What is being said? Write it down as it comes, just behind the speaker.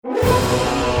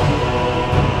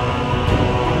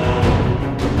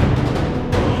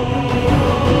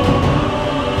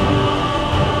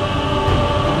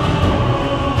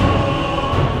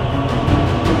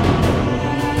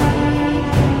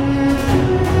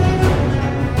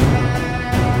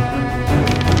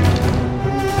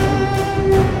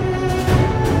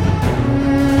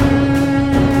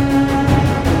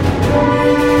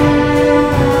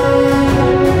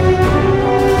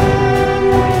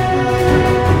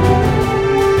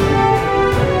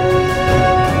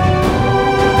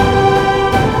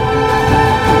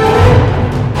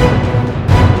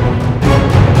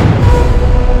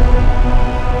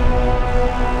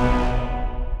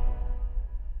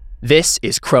This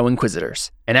is Crow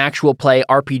Inquisitors, an actual play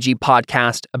RPG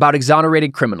podcast about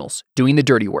exonerated criminals doing the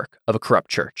dirty work of a corrupt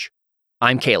church.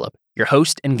 I'm Caleb, your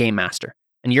host and game master,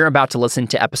 and you're about to listen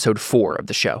to episode 4 of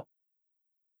the show.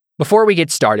 Before we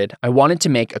get started, I wanted to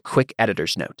make a quick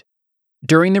editor's note.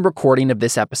 During the recording of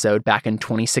this episode back in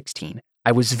 2016,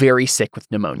 I was very sick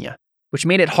with pneumonia, which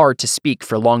made it hard to speak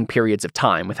for long periods of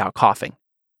time without coughing.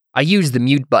 I used the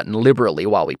mute button liberally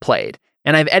while we played,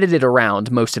 and I've edited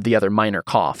around most of the other minor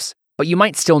coughs, but you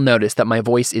might still notice that my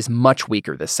voice is much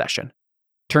weaker this session.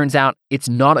 Turns out, it's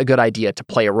not a good idea to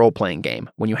play a role-playing game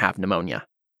when you have pneumonia.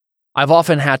 I've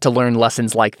often had to learn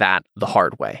lessons like that the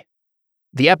hard way.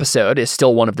 The episode is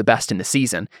still one of the best in the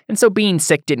season, and so being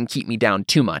sick didn't keep me down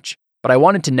too much, but I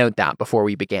wanted to note that before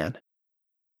we began.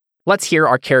 Let's hear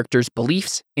our characters'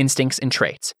 beliefs, instincts, and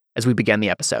traits as we begin the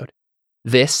episode.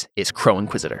 This is Crow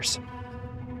Inquisitors.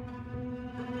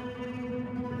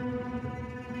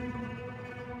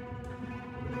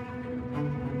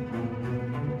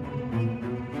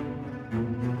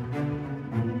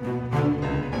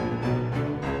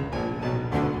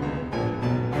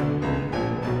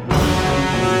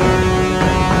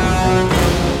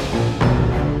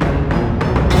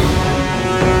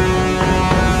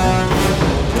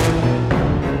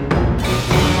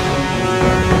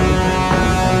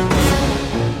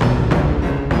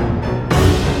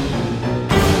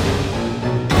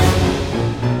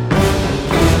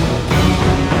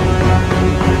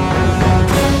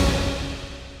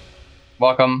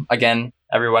 Welcome again,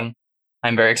 everyone.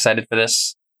 I'm very excited for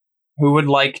this. Who would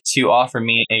like to offer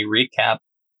me a recap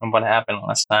of what happened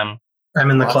last time? I'm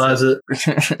in the closet.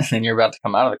 And you're about to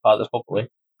come out of the closet, hopefully.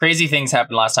 Crazy things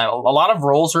happened last time. A lot of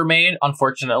rolls were made.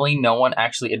 Unfortunately, no one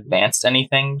actually advanced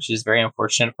anything, which is very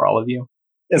unfortunate for all of you.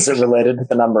 Is it related to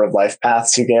the number of life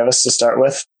paths you gave us to start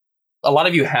with? A lot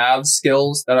of you have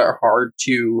skills that are hard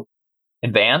to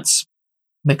advance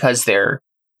because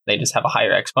they just have a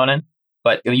higher exponent.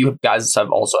 But you guys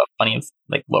have also have plenty of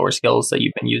lower skills that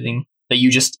you've been using that you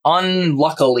just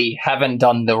unluckily haven't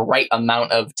done the right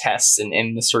amount of tests and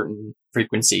in the certain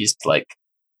frequencies to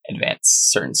advance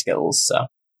certain skills. So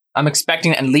I'm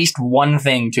expecting at least one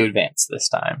thing to advance this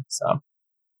time. So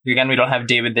again, we don't have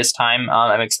David this time.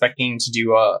 I'm expecting to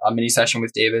do a mini session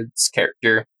with David's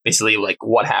character, basically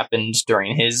what happened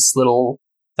during his little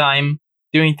time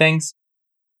doing things.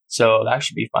 So that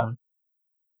should be fun.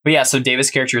 But yeah, so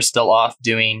David's character is still off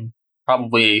doing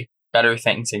probably better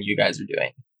things than you guys are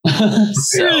doing.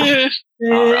 So,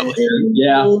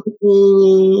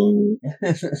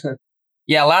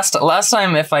 yeah. Last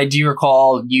time, if I do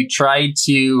recall, you tried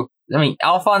to.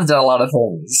 Alphonse did a lot of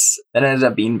things that ended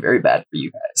up being very bad for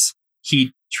you guys.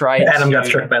 He tried. Adam got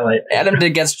struck by lightning. Adam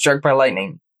did get struck by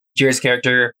lightning. Jared's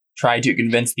character tried to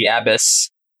convince the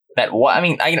abbess that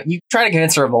you try to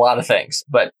convince her of a lot of things,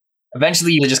 but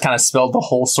eventually, you just kind of spilled the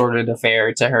whole sordid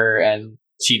affair to her, and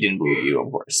she didn't believe you,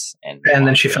 of course. And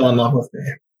then she fell in love with me.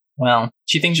 Well,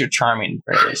 she thinks you're charming.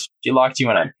 She locked you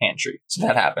in a pantry, so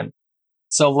that happened.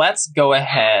 So let's go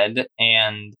ahead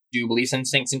and do beliefs,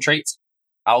 instincts, and traits.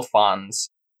 Alphonse.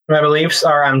 My beliefs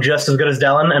are I'm just as good as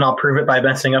Dellen, and I'll prove it by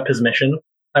messing up his mission.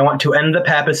 I want to end the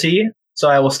papacy, so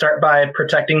I will start by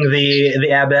protecting the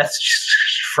abbess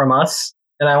from us.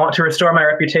 And I want to restore my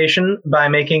reputation by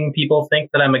making people think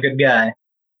that I'm a good guy.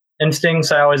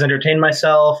 Instincts, I always entertain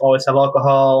myself, always have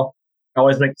alcohol,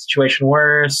 always make the situation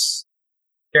worse.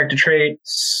 Character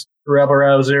traits, rebel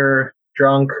rouser,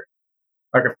 drunk,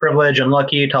 mark of privilege,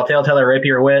 unlucky, tall tale teller,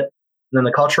 rapier, wit. And then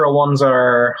the cultural ones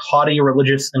are haughty,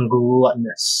 religious, and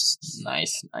gluttonous.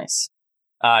 Nice.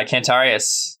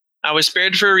 Cantarius. I was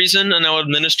spared for a reason, and I will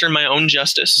administer my own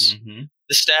justice. Mm-hmm.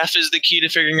 The staff is the key to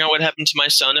figuring out what happened to my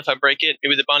son. If I break it,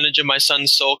 maybe the bondage of my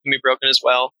son's soul can be broken as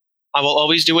well. I will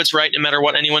always do what's right no matter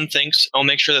what anyone thinks. I'll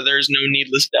make sure that there is no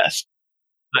needless death.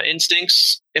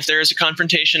 Instincts, if there is a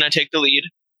confrontation, I take the lead.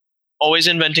 Always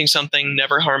inventing something,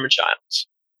 never harm a child.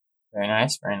 Very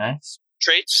nice.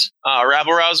 Traits,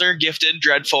 rabble-rouser, gifted,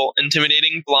 dreadful,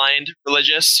 intimidating, blind,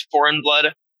 religious, foreign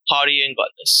blood, haughty, and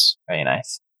gluttonous. Very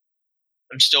nice.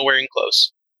 I'm still wearing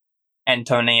clothes.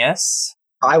 Antonius.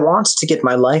 I want to get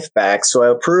my life back, so I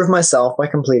will prove myself by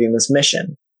completing this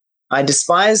mission. I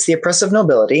despise the oppressive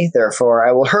nobility, therefore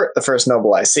I will hurt the first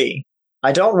noble I see.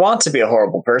 I don't want to be a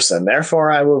horrible person,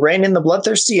 therefore I will rein in the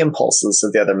bloodthirsty impulses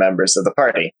of the other members of the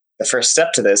party. The first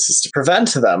step to this is to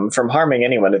prevent them from harming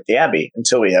anyone at the Abbey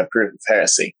until we have proof of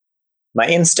heresy. My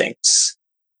instincts.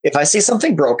 If I see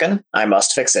something broken, I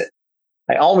must fix it.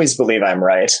 I always believe I'm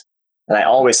right, and I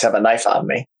always have a knife on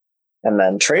me. And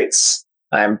then traits.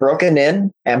 I'm broken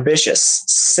in, ambitious,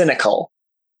 cynical,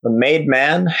 a made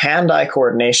man, hand-eye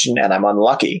coordination, and I'm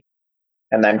unlucky.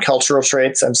 And then cultural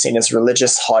traits, I'm seen as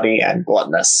religious, haughty, and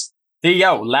gluttonous.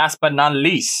 Theo, last but not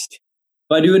least.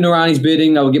 If I do Norani's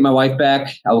bidding, I will get my wife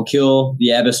back. I will kill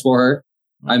the abbess for her.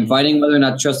 I'm fighting whether or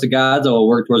not to trust the gods. I will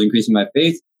work towards increasing my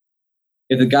faith.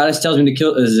 If the goddess tells me to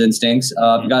kill, this is instincts.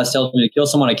 If the goddess tells me to kill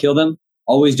someone, I kill them.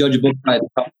 Always judge a book by its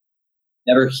cover.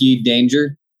 Never heed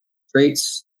danger.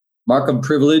 Traits: mark of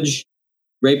privilege,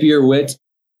 rapier wit,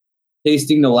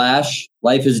 tasting the lash,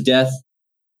 life is death,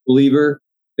 believer,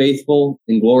 faithful,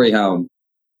 and glory hound.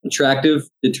 Attractive,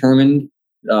 determined,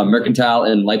 mercantile,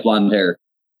 and light blonde hair.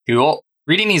 Cool.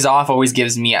 Reading these off always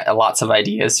gives me lots of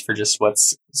ideas for just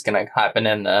what's going to happen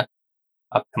in the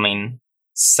upcoming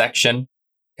section.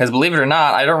 Because believe it or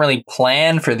not, I don't really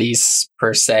plan for these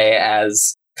per se,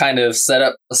 as kind of set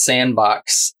up a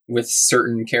sandbox with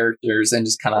certain characters and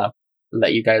just kind of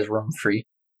let you guys roam free.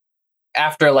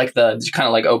 After like the kind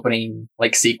of like opening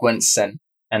like sequence and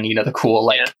you know the cool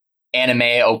like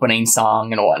anime opening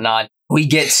song and whatnot, we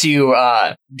get to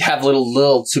have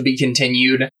little to be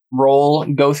continued roll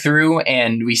go through,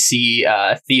 and we see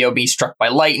Theo being struck by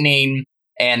lightning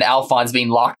and Alphonse being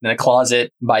locked in a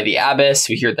closet by the abbess.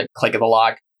 We hear the click of the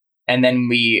lock. And then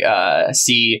we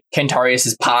see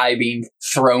Kentarius' pie being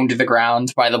thrown to the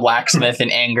ground by the blacksmith in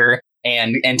anger,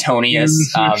 and Antonius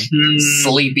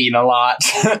sleeping a lot.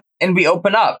 And we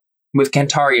open up with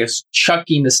Kentarius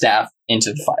chucking the staff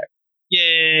into the fire.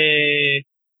 Yay!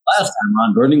 Last time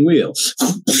on Burning Wheels.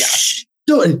 Yeah.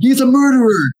 Don't, he's a murderer.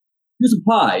 Here's a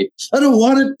pie. I don't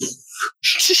want it.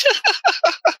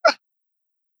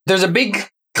 There's a big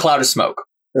cloud of smoke.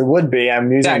 There would be.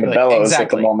 I'm using the bellows at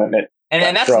the moment.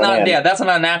 And that's not, that's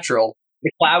not natural.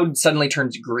 The cloud suddenly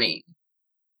turns green.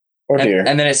 Oh dear.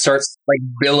 And then it starts like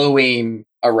billowing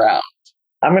around.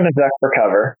 I'm going to duck for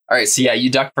cover. All right, so yeah, you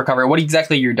duck for cover. What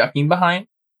exactly you're ducking behind?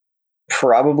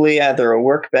 Probably either a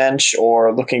workbench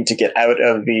or looking to get out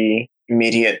of the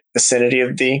immediate vicinity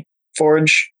of the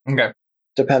forge. Okay.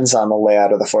 Depends on the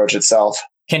layout of the forge itself.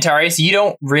 Kentarius, you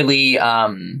don't really,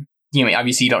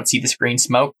 obviously you don't see this green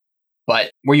smoke,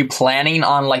 but were you planning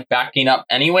on like backing up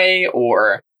anyway,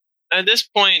 or? At this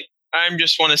point, I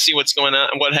just want to see what's going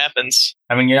on, what happens.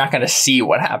 I mean, you're not going to see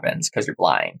what happens because you're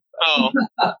blind. Oh,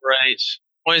 right.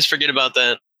 Always forget about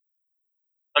that.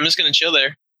 I'm just going to chill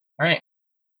there. All right.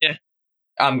 Yeah.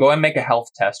 Go ahead and make a health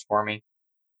test for me.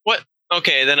 What?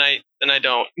 Okay, then I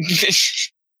don't.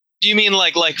 Do you mean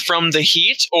like from the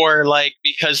heat, or like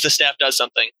because the staff does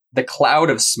something? The cloud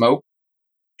of smoke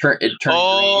turned green. It's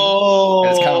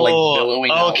kind of like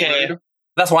billowing outward.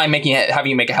 That's why I'm having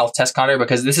you make a health test, Connor,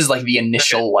 because this is like the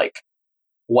initial like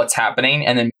what's happening,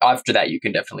 and then after that you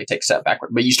can definitely take a step backward.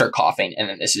 But you start coughing, and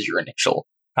then this is your initial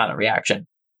kind of reaction.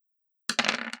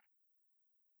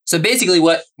 So basically,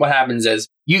 what happens is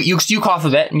you cough a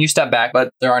bit and you step back,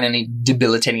 but there aren't any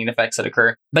debilitating effects that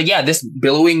occur. But yeah, this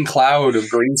billowing cloud of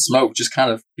green smoke just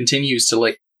kind of continues to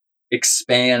like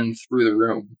expand through the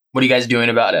room. What are you guys doing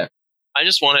about it? I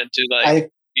just want it to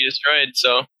be destroyed.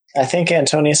 So I think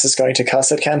Antonius is going to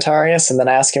cuss at Kentarius and then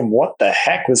ask him what the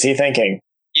heck was he thinking.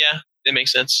 Yeah, it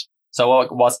makes sense. So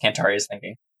what was Kentarius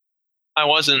thinking? I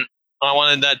wasn't. I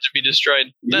wanted that to be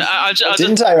destroyed. I'll just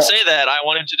say that I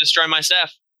wanted to destroy my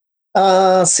staff.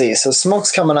 Let's see. So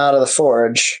smoke's coming out of the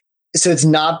forge. So it's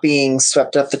not being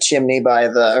swept up the chimney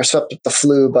swept up the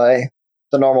flue by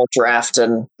the normal draft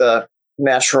and the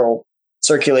natural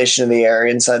circulation of the air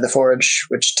inside the forge,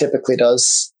 which typically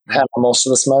does handle most of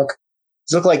the smoke.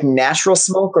 Does it look like natural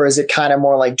smoke, or is it kind of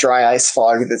more like dry ice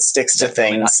fog that sticks to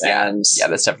things and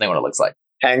that's definitely what it looks like.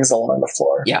 Hangs along the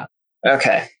floor? Yeah.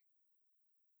 Okay.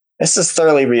 This is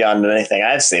thoroughly beyond anything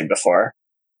I've seen before.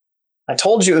 I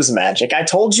told you it was magic. I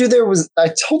told you it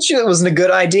wasn't a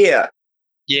good idea.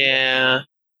 Yeah.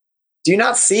 Do you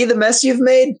not see the mess you've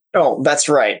made? Oh, that's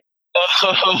right.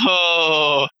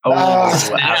 Oh,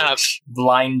 ouch.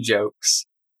 Blind jokes.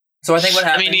 So I think what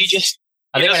happens... I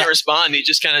mean, he doesn't respond. He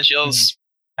just kind of chills.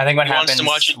 I think what he happens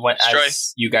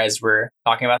as you guys were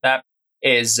talking about that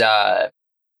is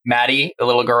Maddie, the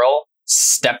little girl,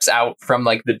 steps out from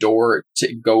like the door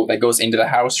that goes into the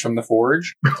house from the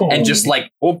forge, and just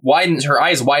like widens her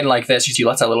eyes widen like this. She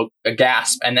lets out a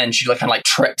gasp, and then she kind of like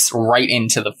trips right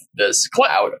into this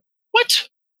cloud. What?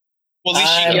 Well, at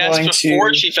least she gasped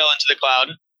before she fell into the cloud.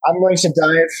 I'm going to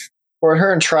dive toward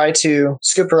her and try to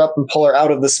scoop her up and pull her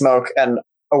out of the smoke and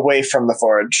away from the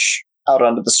forge, out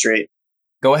onto the street.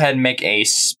 Go ahead and make a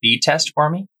speed test for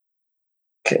me.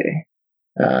 Okay.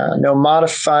 No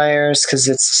modifiers because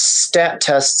it's stat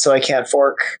test, so I can't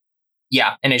fork.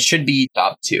 Yeah, and it should be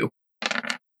top 2.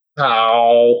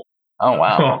 Oh. Oh,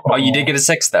 wow. Oh, you did get a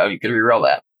 6, though. You could reroll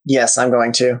that. Yes, I'm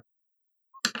going to.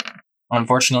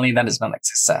 Unfortunately, that is not a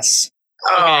success.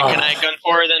 Okay, can I gun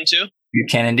for her then too? You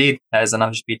can indeed. That is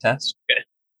another speed test.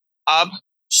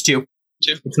 Just Just 2.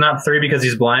 It's not 3 because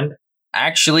he's blind.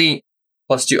 Actually,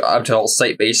 +2 up to all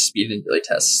sight-based speed and ability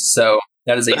tests. So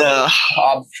that is a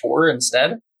Ob 4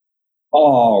 instead.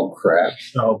 Oh crap!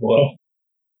 Oh boy.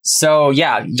 So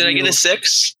yeah. Did I get a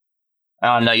 6?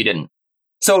 No, you didn't.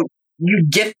 So you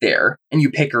get there and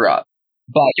you pick her up.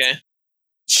 But Okay.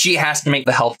 she has to make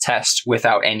the health test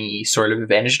without any sort of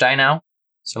advantage die now.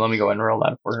 So let me go and roll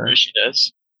that for her. Sure she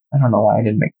does. I don't know why I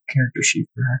didn't make a character sheet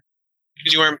for her.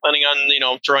 Because you weren't planning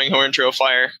on, throwing her into a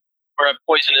fire or a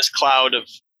poisonous cloud of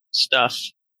stuff.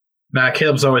 Nah,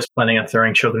 Caleb's always planning on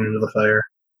throwing children into the fire.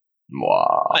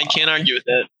 Wow. I can't argue with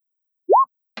it.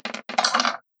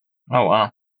 Oh,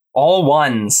 wow. All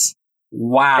ones.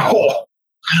 Wow.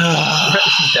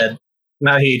 He's dead.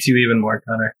 Now he hates you even more,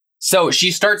 Connor. So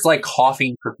she starts like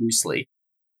coughing profusely.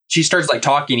 She starts like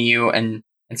talking to you and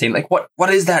saying like, what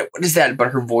is that? What is that?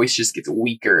 But her voice just gets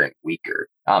weaker and weaker.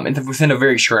 Within a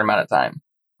very short amount of time.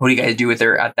 What do you guys do with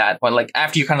her at that point? Like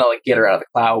after you kind of like get her out of the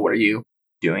cloud, what are you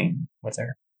doing with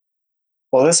her?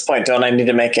 Well, at this point, don't I need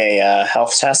to make a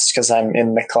health test because I'm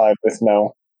in the cloud with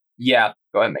no? Yeah,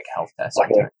 go ahead and make a health test.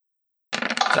 Okay.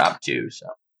 Job 2, so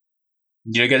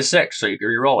you get a 6, so you can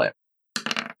re-roll it.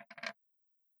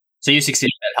 So you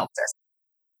succeeded at health test.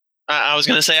 I was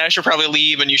going to say I should probably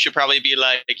leave and you should probably be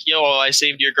like, yo, I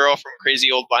saved your girl from crazy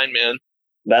old blind man.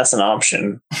 That's an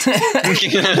option.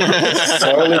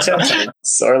 Sorely tempted.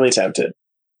 Sorely tempted.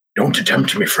 Don't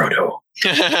tempt me, Frodo.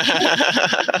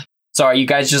 So are you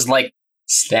guys just like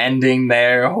standing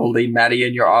there holding Maddie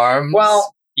in your arms?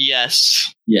 Well,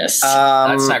 Yes. Yes.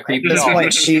 That's not creepy At at this all.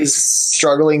 point, she's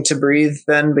struggling to breathe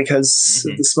then because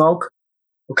of the smoke.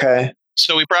 Okay.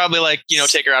 So we probably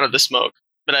take her out of the smoke.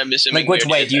 But I'm assuming Like which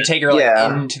way? Do you take her like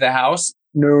Yeah. into the house?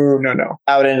 No.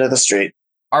 Out into the street.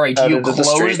 All right, do Out you into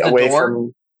close the away door?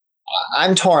 from.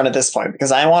 I'm torn at this point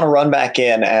because I want to run back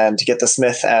in and get the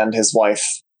Smith and his wife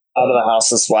out of the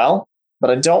house as well.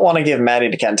 But I don't want to give Maddie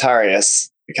to Cantarius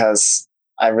because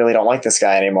I really don't like this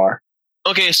guy anymore.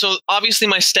 Okay, so obviously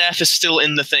my staff is still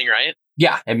in the thing, right?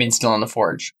 Yeah, I mean still in the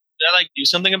forge. Did I do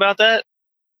something about that?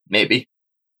 Maybe.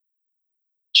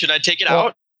 Should I take it Well,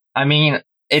 out? I mean,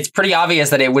 it's pretty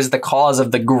obvious that it was the cause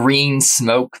of the green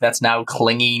smoke that's now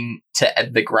clinging to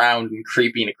the ground and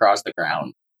creeping across the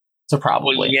ground. So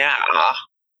probably. Well, yeah.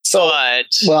 So, But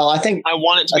well, I think I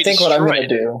want it to be what destroyed. I'm going to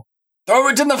do. Throw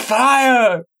it in the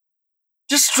fire!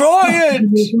 Destroy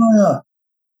it!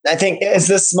 I think is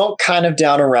the smoke kind of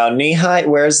down around knee height?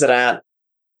 Where's it at?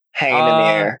 Hanging in the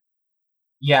air.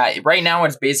 Yeah, right now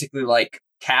it's basically like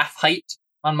calf height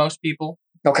on most people.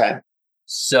 Okay,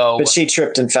 So, but she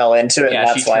tripped and fell into it, yeah, and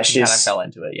that's she why kind of she's fell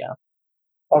into it. Yeah.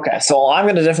 okay. So I'm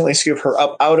going to definitely scoop her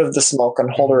up out of the smoke and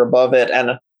hold her above it.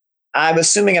 And I'm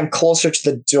assuming I'm closer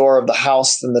to the door of the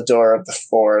house than the door of the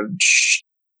forge.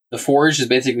 The forge is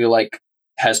basically like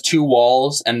has 2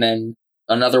 walls and then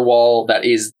another wall that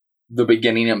is the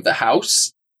beginning of the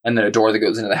house, and then a door that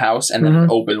goes into the house, and then an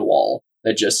open wall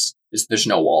that just is. There's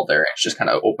no wall there. It's just kind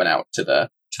of open out to the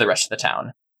rest of the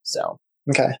town. So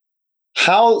Okay.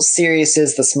 How serious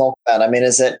is the smoke then? I mean,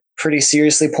 is it pretty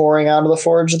seriously pouring out of the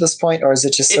forge at this point, or is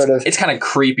it just sort of? it's kind of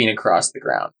creeping across the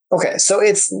ground. Okay, so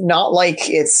it's not like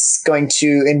it's going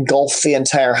to engulf the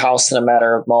entire house in a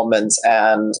matter of moments.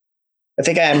 And I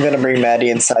think I am going to bring Maddie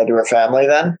inside to her family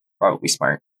then. Probably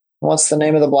smart. What's the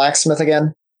name of the blacksmith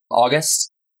again? August,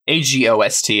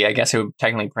 Agost. I guess it would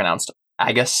technically pronounced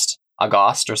August,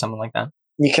 or something like that.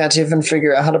 You can't even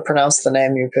figure out how to pronounce the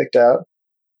name you picked out.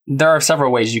 There are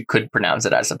several ways you could pronounce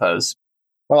it, I suppose.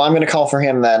 Well, I'm going to call for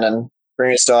him then and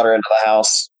bring his daughter into the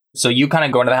house. So you kind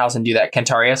of go into the house and do that.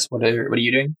 Cantarius, what are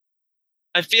you doing?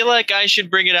 I feel like I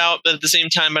should bring it out, but at the same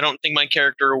time, I don't think my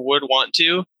character would want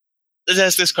to. Let's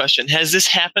ask this question. Has this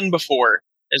happened before?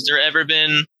 Has there ever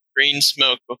been green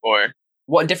smoke before?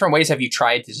 What different ways have you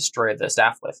tried to destroy the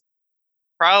staff with?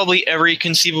 Probably every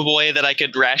conceivable way that I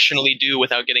could rationally do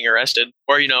without getting arrested.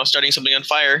 Or, starting something on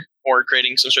fire or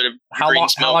creating some sort of green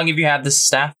smoke. How long have you had this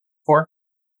staff for?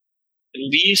 At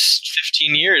least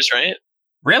 15 years, right?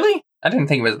 Really? I didn't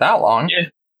think it was that long. Yeah.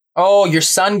 Oh, your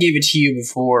son gave it to you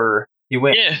before you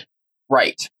went. Yeah.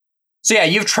 Right. So yeah,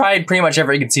 you've tried pretty much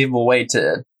every conceivable way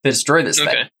to destroy this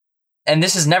thing. And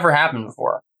this has never happened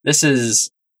before. This is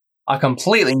a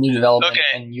completely new development.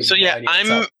 Okay. And you So have no yeah,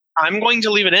 idea what's up. I'm going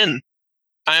to leave it in.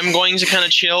 I'm going to kind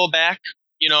of chill back,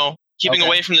 keeping Okay.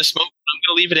 away from the smoke. I'm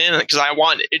going to leave it in because I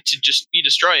want it to just be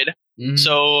destroyed. Mhm.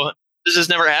 So this has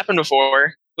never happened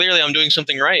before. Clearly, I'm doing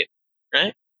something right.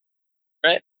 Right?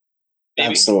 Maybe.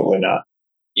 Absolutely not.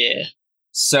 Yeah.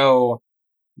 So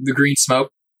the green smoke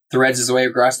threads its way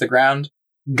across the ground.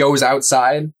 goes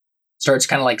outside, starts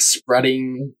kind of like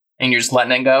spreading, and you're just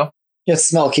letting it go. Yeah,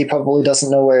 Smelk, he probably doesn't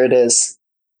know where it is.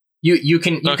 You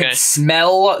can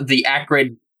smell the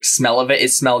acrid smell of it.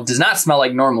 It does not smell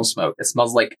like normal smoke. It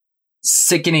smells like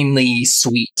sickeningly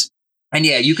sweet. And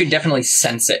yeah, you can definitely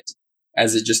sense it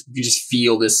as you just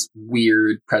feel this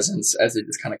weird presence as it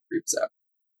just kind of creeps up.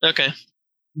 Okay.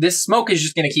 This smoke is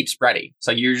just going to keep spreading.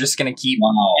 So you're just going to keep.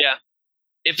 Wow. Yeah.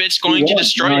 If it's going to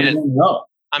destroy it,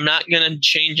 I'm not going to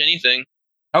change anything.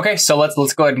 Okay, so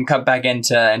let's go ahead and cut back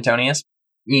into Antonius.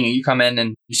 You come in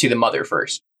and you see the mother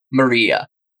first, Maria.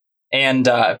 And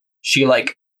she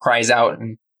like cries out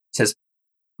and says,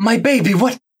 "My baby,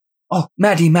 what? Oh,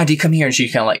 Maddie, come here." And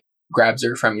she kind of like grabs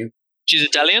her from you. She's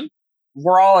Italian?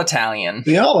 We're all Italian.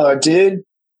 We all are, dude.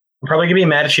 I'm probably gonna be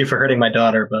mad at you for hurting my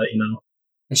daughter, but you know.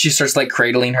 And she starts like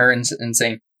cradling her and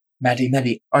saying,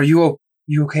 Maddie, are you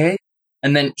okay?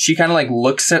 And then she kind of like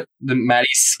looks at Maddie's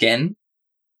skin,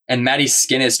 and Maddie's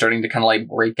skin is starting to kind of like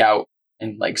break out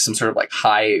in like some sort of like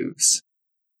hives.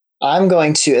 I'm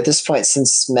going to, at this point,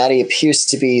 since Maddie appears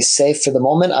to be safe for the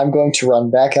moment, I'm going to run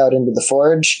back out into the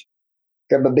forge,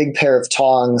 grab a big pair of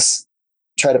tongs,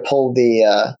 try to pull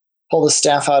the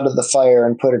staff out of the fire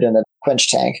and put it in a quench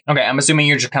tank. Okay, I'm assuming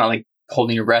you're just kind of like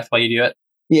holding your breath while you do it.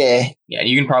 Yeah. Yeah,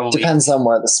 you can probably... Depends on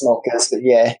where the smoke is, but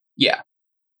yeah. Yeah.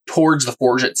 Towards the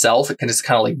forge itself, it can just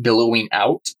kind of like billowing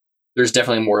out. There's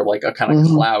definitely more of like a kind of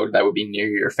cloud that would be near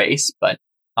your face, but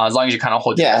as long as you kind of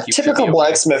hold your breath, typical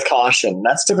blacksmith caution.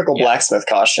 That's typical blacksmith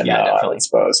caution, definitely. I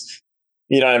suppose.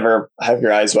 You don't ever have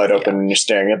your eyes wide open when you're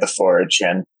staring at the forge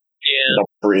and you don't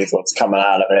breathe what's coming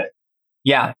out of it.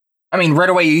 Yeah. I mean, right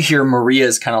away you hear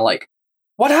Maria's kind of like,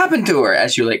 what happened to her?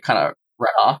 As you like kind of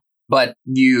run off. But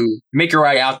you make your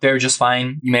way out there just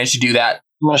fine. You manage to do that.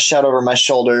 I'm going to shout over my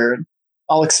shoulder.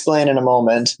 I'll explain in a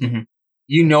moment. Mm-hmm.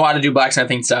 You know how to do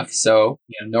blacksmithing stuff, so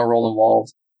no roll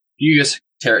involved. You just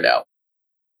tear it out.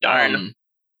 Darn.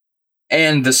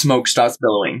 And the smoke starts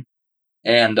billowing.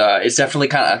 And it's definitely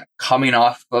kind of coming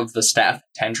off of the staff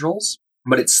tendrils,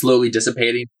 but it's slowly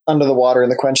dissipating. Under the water in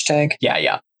the quench tank?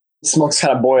 Yeah. The smoke's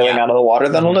kind of boiling out of the water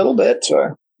then a little bit?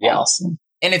 Or awesome.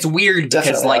 And it's weird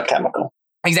because like... chemical.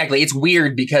 Exactly. It's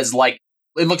weird because like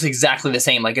it looks exactly the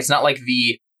same. Like it's not like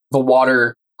the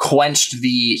water quenched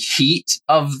the heat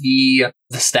of the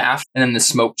staff and then the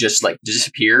smoke just like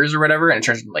disappears or whatever and it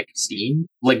turns into like steam.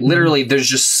 Like literally there's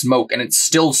just smoke and it's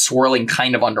still swirling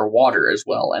kind of underwater as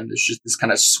well. And there's just this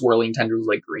kind of swirling tendrils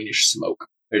like greenish smoke.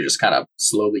 They're just kind of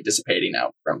slowly dissipating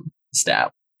out from the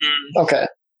staff. Okay.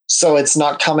 So it's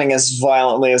not coming as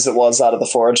violently as it was out of the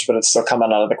forge, but it's still coming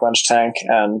out of the quench tank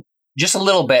and... Just a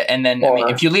little bit, and then I mean,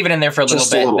 if you leave it in there for a little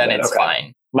bit, then it's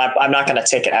fine. I'm not going to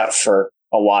take it out for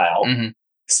a while.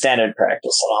 Standard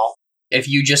practice and all. If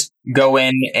you just go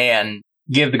in and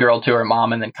give the girl to her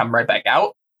mom and then come right back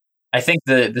out, I think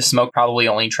the smoke probably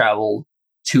only traveled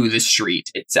to the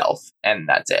street itself, and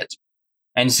that's it.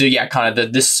 And so yeah, kind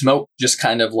of this smoke just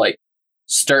kind of like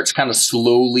starts kind of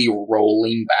slowly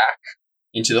rolling back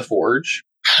into the forge.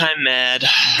 I'm mad.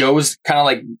 Goes kind of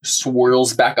like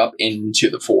swirls back up into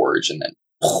the forge and then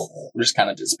just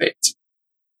kind of dissipates.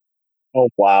 Oh,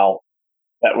 wow.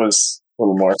 That was a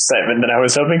little more excitement than I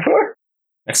was hoping for.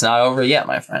 It's not over yet,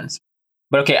 my friends.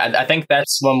 But okay, I think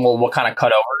that's when we'll kind of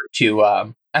cut over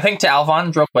to, I think to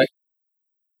Alphonse real quick.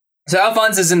 So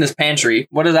Alphonse is in this pantry.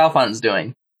 What is Alphonse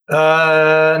doing?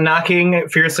 Knocking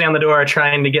fiercely on the door,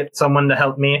 trying to get someone to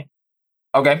help me.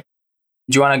 Okay.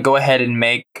 Do you want to go ahead and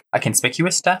make a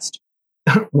conspicuous test?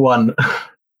 1.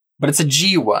 But it's a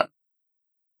G1.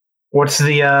 What's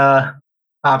the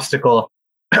obstacle?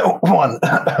 1.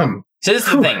 So this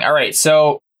is the thing. All right.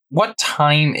 So what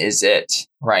time is it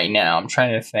right now? I'm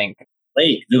trying to think.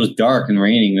 Late. It was dark and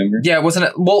raining, remember? Yeah, wasn't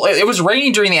it? Well, it was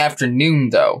raining during the afternoon,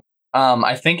 though.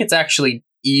 I think it's actually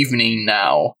evening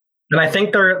now. And I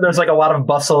think there's like a lot of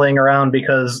bustling around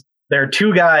because there are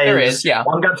 2 guys. There is, yeah.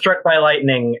 One got struck by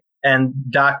lightning. And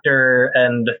doctor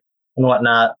and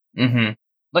whatnot.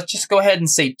 Let's just go ahead and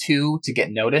say 2 to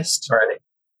get noticed. Right.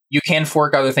 You can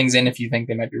fork other things in if you think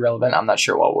they might be relevant. I'm not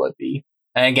sure what will it be.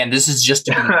 And again, this is just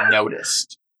to be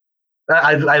noticed.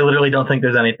 I literally don't think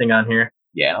there's anything on here.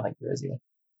 Yeah, I don't think there is either.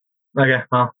 Okay,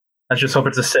 well, let's just hope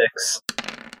it's a 6.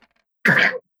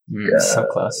 So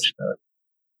close.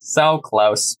 So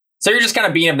close. So you're just kind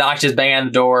of being obnoxious, banging on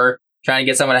the door, trying to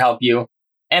get someone to help you.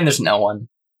 And there's no one.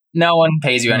 No one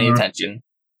pays you any attention.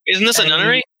 Isn't this a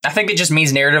nunnery? I think it just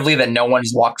means narratively that no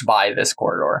one's walked by this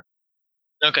corridor.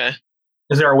 Okay.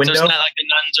 Is there a window? So it's not like the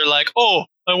nuns are like, oh,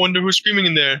 I wonder who's screaming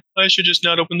in there. I should just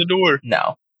not open the door.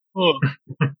 No. Oh.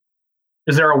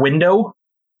 Is there a window?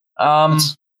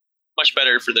 That's much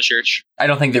better for the church. I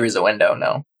don't think there is a window,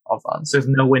 no. Alphonse. There's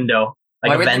no window.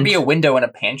 Why a would there vent. be a window in a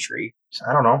pantry?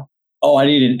 I don't know. Oh, I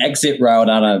need an exit route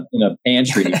in a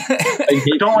pantry.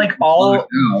 Don't like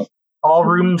all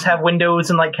rooms have windows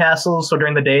in like castles, so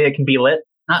during the day it can be lit,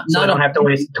 so I don't have to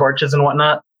waste torches and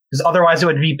whatnot. Because otherwise it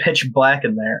would be pitch black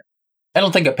in there. I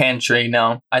don't think a pantry,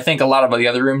 no. I think a lot of the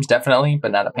other rooms definitely,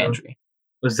 but not a pantry.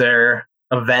 Was there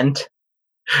a vent?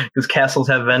 Because castles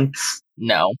have vents.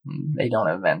 No, they don't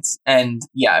have vents. And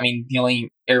yeah, I mean, the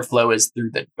only airflow is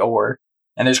through the door.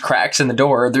 And there's cracks in the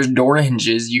door. There's door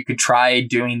hinges. You could try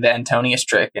doing the Antonius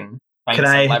trick and find Can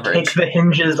some I leverage. take the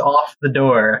hinges off the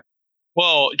door?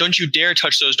 Whoa, don't you dare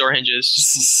touch those door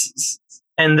hinges.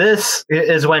 And this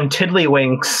is when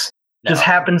Tiddlywinks No. just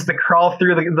happens to crawl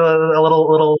through the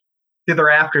little through the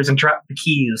rafters and drop the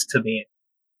keys to me.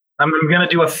 I'm gonna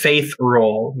do a faith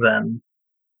roll then.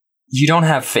 You don't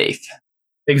have faith.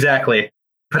 Exactly.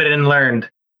 Put it in learned.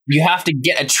 You have to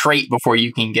get a trait before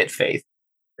you can get faith.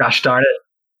 Gosh darn it.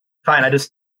 Fine, I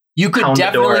just You could Pound the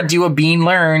definitely door. do a bean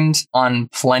learned on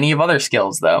plenty of other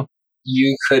skills, though.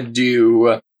 You could do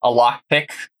a lockpick,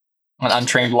 an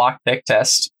untrained lockpick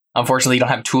test. Unfortunately, you don't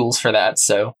have tools for that,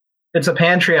 so. it's a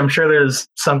pantry. I'm sure there's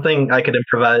something I could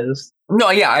improvise. No,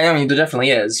 yeah, I mean, there definitely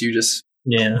is.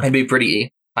 Yeah. It'd be a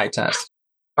pretty high test.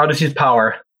 I'll just use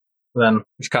power then.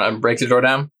 Just kind of break the door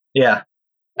down. Yeah.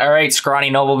 All right, scrawny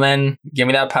nobleman, give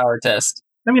me that power test.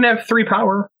 I mean, I have 3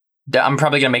 power. I'm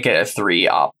probably going to make it a 3,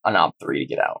 an op 3 to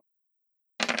get out.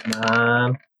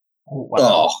 Um, Oh,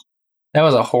 wow. That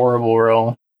was a horrible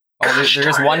roll. Oh, Gosh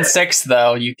there's darn 1 it. 6,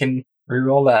 though. You can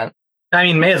reroll that. I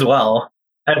mean, may as well.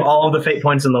 I have all of the fate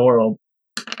points in the world.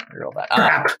 Reroll that.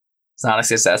 Crap. It's not a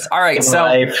success. All right, In so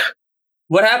life.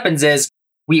 what happens is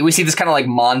we see this kind of like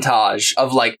montage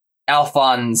of like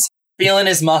Alphonse feeling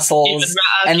his muscles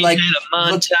and like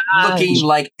looking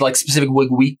like specific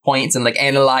weak points and like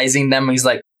analyzing them. He's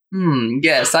like,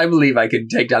 yes, I believe I could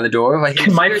take down the door. If I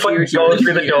hit My here, foot here, goes here,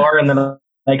 through the here." door and then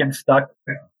I get stuck.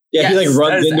 Yeah, he like Yes,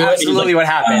 runs that is into it. and he's absolutely like, what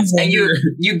happens. And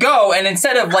you go, and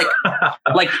instead of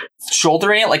like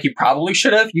shouldering it like you probably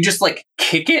should have, you just like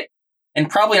kick it, and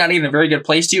probably not even a very good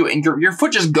place to, and your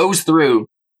foot just goes through,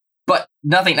 but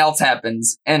nothing else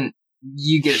happens, and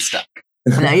you get it stuck.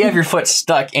 Now you have your foot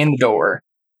stuck in the door.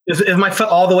 Is my foot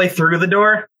all the way through the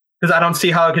door? Because I don't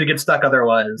see how it could get stuck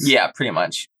otherwise. Yeah, pretty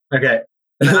much. Okay.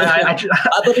 I I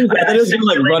thought it was gonna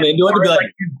like run into it and be like,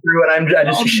 through it. I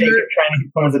just "Oh, shake it, shit." trying to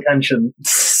get someone's attention.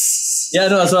 yeah,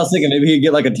 no, that's what I was thinking. Maybe he'd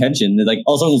get like attention. Like,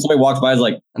 also when somebody walks by, is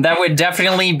like, That would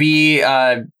definitely be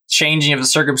changing of the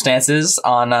circumstances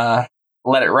on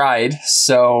Let It Ride.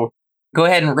 So go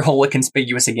ahead and roll a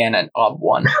conspicuous again at ob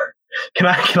 1. Can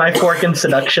I fork in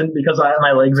seduction because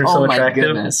my legs are so Oh my attractive?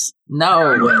 goodness.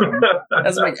 No.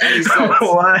 Doesn't make any sense.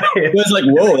 Why? it was like,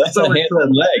 whoa, that's So a much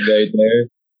handsome leg right there.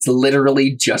 It's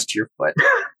literally just your foot.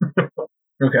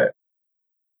 Okay.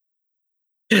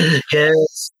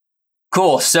 Yes.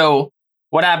 Cool. So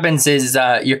what happens is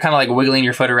you're kind of like wiggling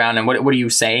your foot around, and what are you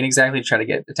saying exactly to try to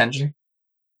get attention?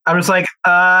 I'm just like,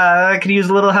 I could use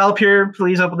a little help here.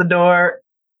 Please open the door.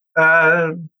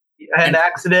 I had an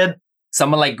accident.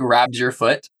 Someone like grabs your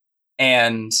foot,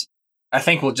 and I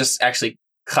think we'll just actually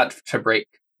cut to break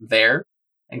there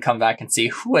and come back and see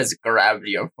who has grabbed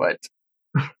your foot.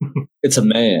 It's a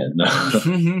man. We'll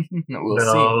see.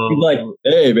 He's like,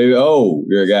 hey, baby, oh,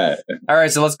 you're a guy. All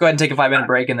right, so let's go ahead and take a 5-minute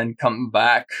break and then come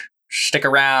back. Stick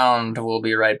around. We'll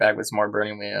be right back with some more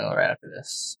Burning Wheel right after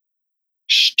this.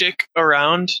 Stick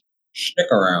around. Stick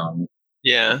around.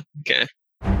 Yeah. Okay.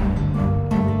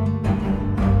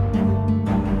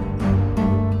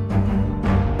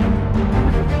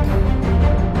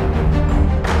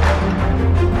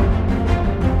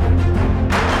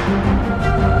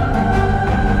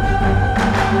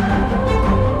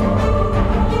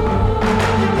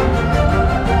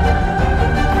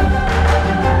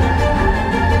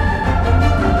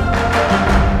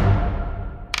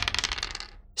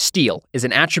 Steel is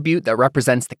an attribute that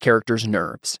represents the character's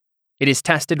nerves. It is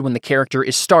tested when the character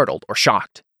is startled or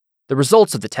shocked. The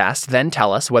results of the test then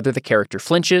tell us whether the character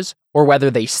flinches or whether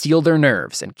they steel their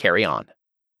nerves and carry on.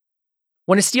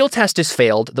 When a steel test is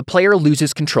failed, the player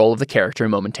loses control of the character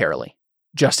momentarily,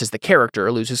 just as the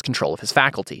character loses control of his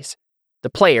faculties. The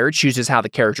player chooses how the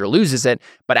character loses it,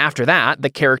 but after that, the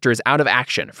character is out of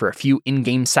action for a few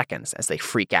in-game seconds as they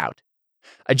freak out.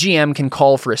 A GM can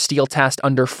call for a steel test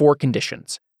under 4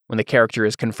 conditions: when the character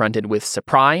is confronted with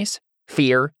surprise,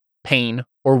 fear, pain,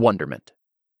 or wonderment.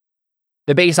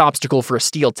 The base obstacle for a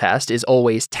steel test is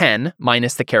always 10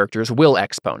 minus the character's will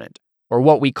exponent, or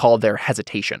what we call their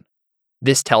hesitation.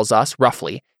 This tells us,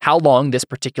 roughly, how long this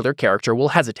particular character will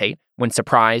hesitate when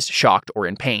surprised, shocked, or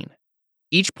in pain.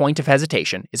 Each point of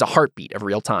hesitation is a heartbeat of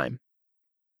real time.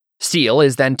 Steel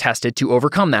is then tested to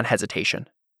overcome that hesitation.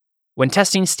 When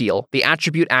testing Steel, the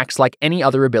attribute acts like any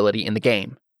other ability in the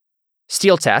game.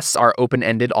 Steel tests are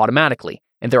open-ended automatically,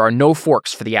 and there are no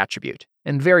forks for the attribute,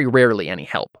 and very rarely any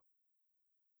help.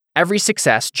 Every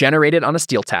success generated on a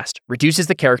Steel test reduces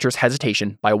the character's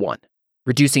hesitation by 1,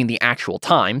 reducing the actual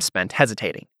time spent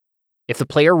hesitating. If the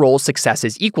player rolls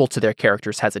successes equal to their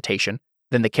character's hesitation,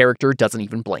 then the character doesn't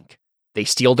even blink. They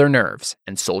steel their nerves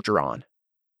and soldier on.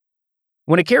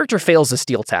 When a character fails a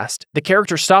Steel test, the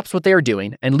character stops what they are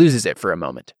doing and loses it for a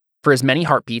moment, for as many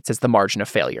heartbeats as the margin of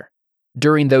failure.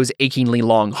 During those achingly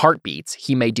long heartbeats,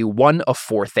 he may do one of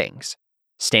 4 things: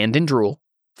 stand and drool,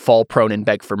 fall prone and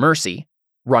beg for mercy,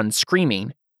 run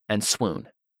screaming, and swoon.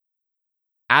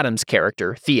 Adam's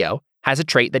character, Theo, has a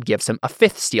trait that gives him a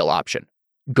 5th Steel option: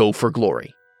 go for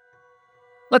glory.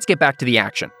 Let's get back to the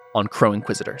action on Crow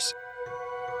Inquisitors.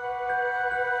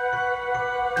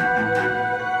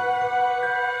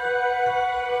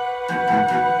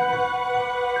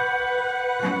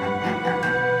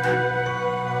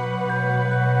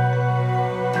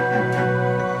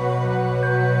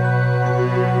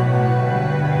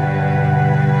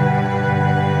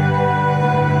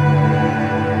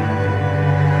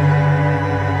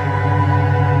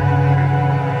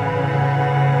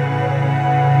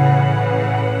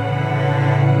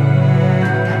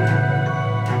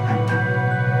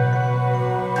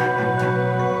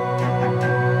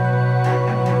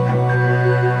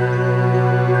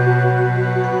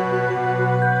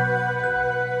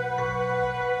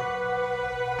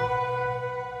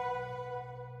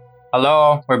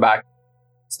 Hello, we're back.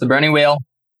 It's the Burning Wheel.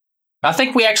 I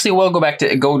think we actually will go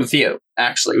to Theo.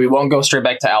 Actually, we won't go straight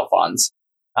back to Alphonse,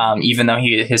 even though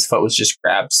his foot was just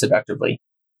grabbed seductively.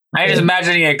 I just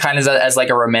imagining it kind of as like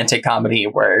a romantic comedy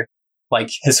where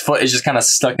like his foot is just kind of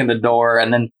stuck in the door,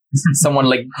 and then someone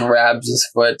like grabs his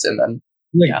foot, and then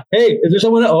Hey, is there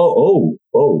someone? Oh.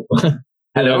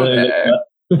 hello there.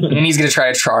 And he's gonna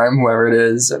try to charm whoever it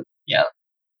is. And, yeah.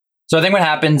 So I think what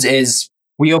happens is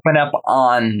we open up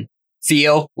on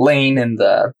Theo laying in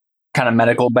the kind of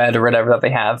medical bed or whatever that they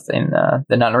have in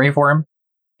the nunnery for him.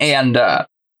 And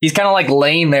he's kind of like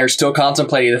laying there still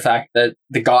contemplating the fact that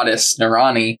the goddess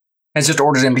Narani has just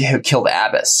ordered him to kill the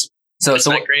abbess. So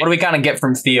what do we kind of get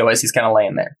from Theo as he's kind of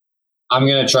laying there? I'm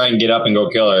going to try and get up and go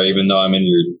kill her, even though I'm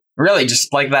injured. Really?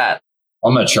 Just like that?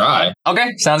 I'm going to try. Okay,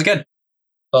 sounds good.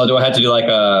 Oh, do I have to do like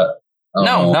a...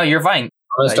 No, you're fine. I'm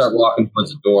going to start walking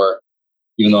towards the door,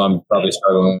 even though I'm probably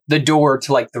struggling. The door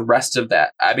to like the rest of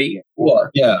that abbey?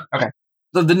 Or? Yeah. Okay.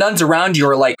 The nuns around you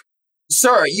are like,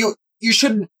 sir, you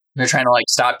shouldn't... They're trying to like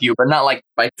stop you, but not like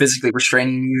by physically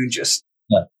restraining you, just...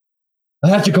 Yeah. I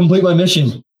have to complete my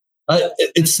mission.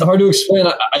 It's hard to explain.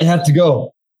 I have to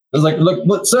go. It's like, look,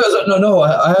 what says it? No,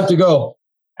 I have to go.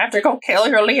 I have to go kill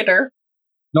your leader.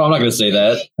 No, I'm not going to say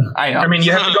that. I know. I mean,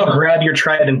 you have to go grab your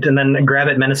trident and then grab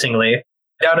it menacingly.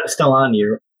 I doubt it's still on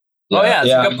you. Oh, yeah,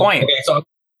 that's a good point. Okay, so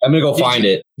I'm going to go find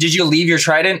it. Did you leave your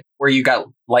trident where you got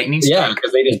lightning struck? Yeah,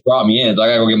 because they just brought me in. So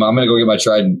I'm going to go get my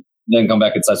trident, then come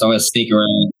back inside. So I'm going to sneak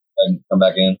around and come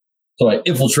back in. So I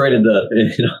infiltrated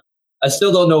I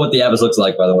still don't know what the abbess looks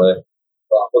like, by the way.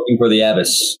 So I'm looking for the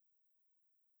abbess.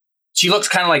 She looks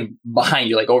kind of like behind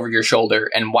you, like over your shoulder,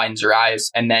 and widens her eyes,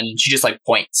 and then she just like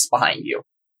points behind you.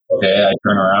 Okay, I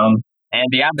turn around. And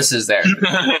the abbess is there.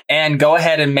 And go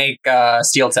ahead and make a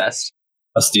steel test.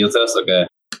 A steel test? Okay.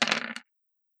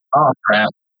 Oh, crap.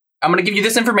 I'm going to give you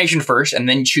this information first, and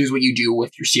then choose what you do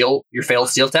with your failed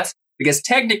steel test. Because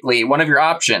technically, one of your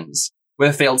options with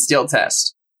a failed steel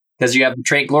test, because you have the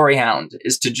trait Glory Hound,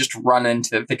 is to just run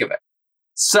into the thick of it.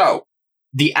 So,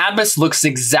 the abbess looks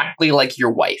exactly like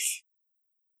your wife.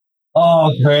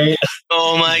 Oh, great.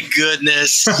 Oh my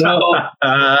goodness.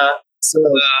 So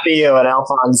Theo and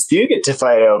Alphonse do get to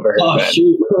fight over her. Oh, then.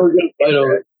 shoot. We're going to fight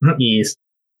over. Yes.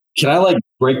 Can I, like,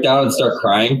 break down and start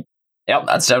crying? Yep,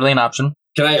 that's definitely an option.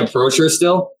 Can I approach her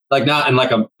still? Like, not in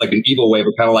like an evil way,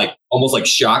 but kind of like, almost like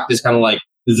shocked. Just kind of like,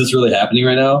 is this really happening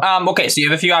right now? Okay, so you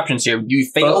have a few options here. You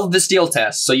failed the steel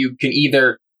test, so you can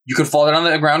you could fall down on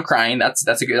the ground crying.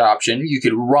 That's a good option. You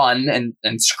could run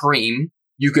and scream.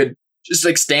 You could just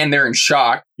like stand there in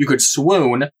shock. You could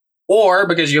swoon, or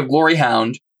because you have Glory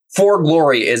Hound, 4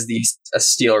 glory is a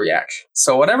steel reaction.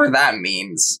 So whatever that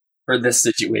means for this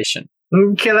situation.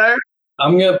 Killer.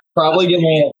 I'm going to probably get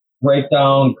my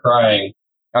breakdown crying.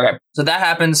 Okay, so that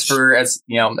happens for as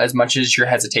much as your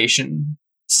hesitation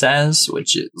says,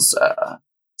 which is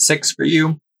 6 for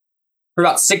you. For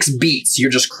about 6 beats,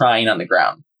 you're just crying on the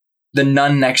ground. The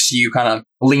nun next to you kind of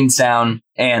leans down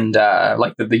and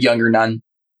like the younger nun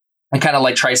and kind of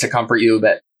like tries to comfort you a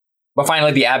bit. But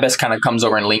finally, the abbess kind of comes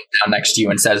over and leans down next to you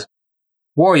and says,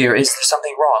 "Warrior, is there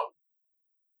something wrong?"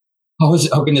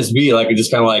 How can this be? Like, I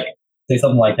just kind of like say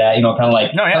something like that, you know, kind of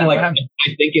like, No, yeah, kinda like yeah. I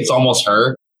think it's almost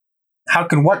her. How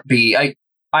can what be?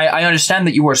 I understand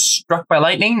that you were struck by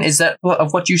lightning. Is that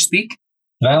of what you speak?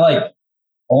 Can I like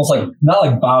almost like not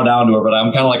like bow down to her, but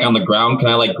I'm kind of like on the ground. Can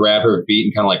I like grab her feet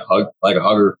and kind of like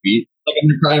hug her feet? Like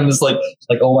I'm crying, just like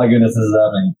oh my goodness, this is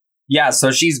happening. Yeah,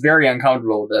 so she's very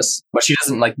uncomfortable with this, but she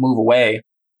doesn't like move away.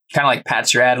 She kind of like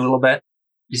pats your head a little bit.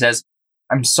 She says,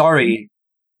 "I'm sorry.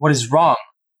 What is wrong?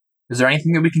 Is there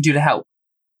anything that we can do to help?"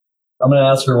 I'm gonna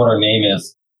ask her what her name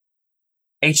is.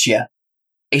 Achia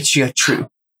True.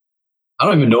 I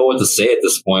don't even know what to say at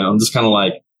this point. I'm just kind of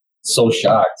like so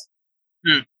shocked.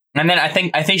 And then I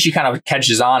think she kind of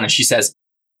catches on and she says,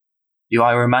 "Do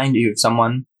I remind you of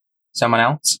someone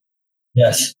else?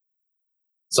 Yes,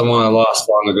 someone I lost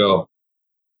long ago.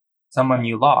 Someone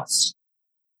you lost?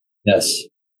 Yes,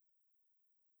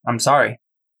 I'm sorry.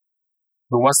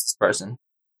 Who was this person?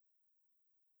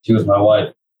 she was my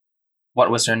wife. What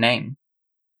was her name?"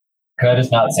 Could I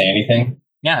just not say anything?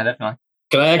 Yeah, definitely.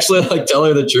 Can I actually like tell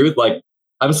her the truth? Like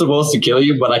I'm supposed to kill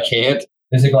you, but I can't.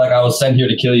 Basically, like I was sent here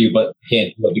to kill you, but I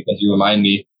can't do it because you remind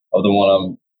me of the one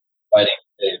I'm fighting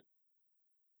today.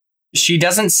 She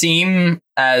doesn't seem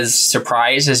as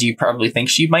surprised as you probably think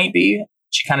she might be.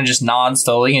 She kind of just nods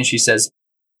slowly and she says,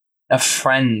 "A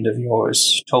friend of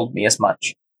yours told me as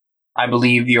much. I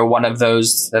believe you're one of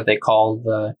those that they call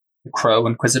the Crow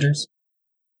Inquisitors.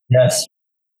 Yes,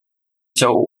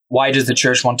 So why does the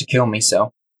church want to kill me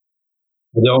so?"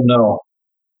 I don't know.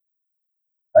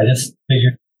 I just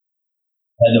figured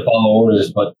I had to follow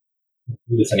orders, but I can't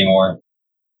do this anymore.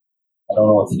 I don't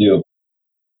know what to do.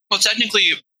 Well, technically,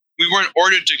 we weren't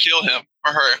ordered to kill him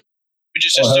or her. We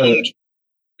just Or her. assumed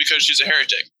because she's a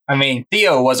heretic. I mean,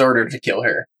 Theo was ordered to kill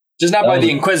her. Just not by the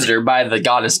Inquisitor, by the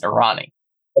goddess Narani.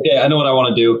 Okay, I know what I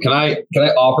want to do. Can I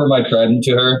offer my trident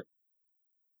to her?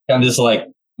 Kind of just like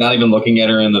not even looking at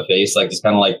her in the face, like just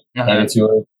kind of like hand it to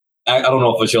her. I don't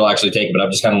know if she'll actually take it, but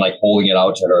I'm just kind of like holding it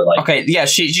out to her. Like, Okay, yeah,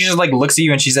 she just like looks at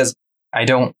you and she says, "I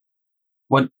don't.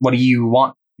 What do you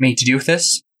want me to do with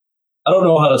this?" I don't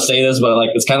know how to say this, but like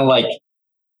it's kind of like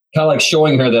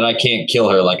showing her that I can't kill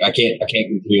her. Like I can't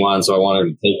continue on, so I want her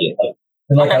to take it. Like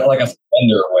in like a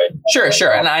surrender way.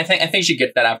 Sure, and I think she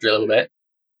gets that after a little bit.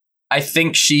 I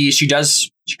think she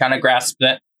kind of grasps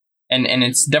it, and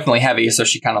it's definitely heavy, so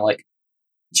she kind of like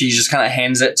she just kind of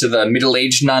hands it to the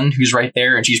middle-aged nun who's right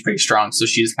there, and she's pretty strong, so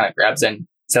she just kind of grabs it and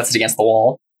sets it against the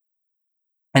wall.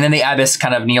 And then the abbess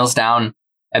kind of kneels down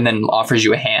and then offers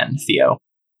you a hand, Theo.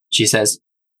 She says,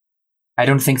 "I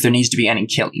don't think there needs to be any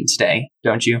killing today,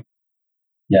 don't you?"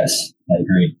 Yes, I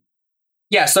agree.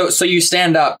 Yeah, so you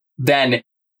stand up then,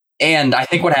 and I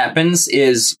think what happens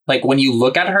is, like, when you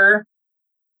look at her,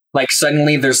 like,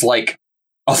 suddenly there's, like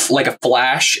a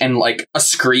flash and, like, a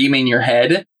scream in your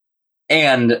head,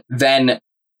 and then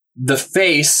the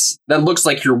face that looks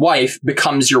like your wife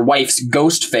becomes your wife's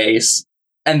ghost face,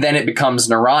 and then it becomes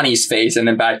Narani's face, and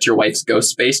then back to your wife's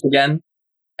ghost face again,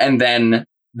 and then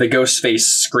the ghost face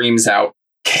screams out,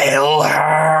 "Kill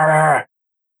her!"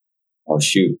 Oh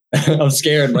shoot, I'm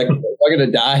scared. Like, am I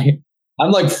gonna die?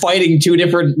 I'm like fighting two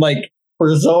different like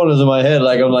personas in my head.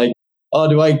 Like I'm like, oh,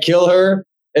 do I kill her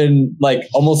and like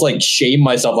almost like shame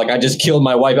myself? Like I just killed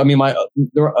my wife. I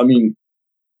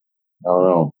don't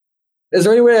know. Is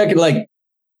there any way I could like?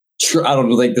 I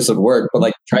don't think this would work, but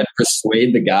like try to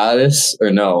persuade the goddess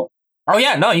or no? Oh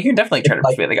yeah, no, you can definitely try to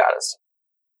persuade the goddess.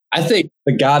 I think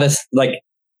the goddess, like,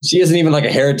 she isn't even like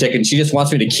a heretic, and she just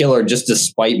wants me to kill her just to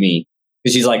spite me.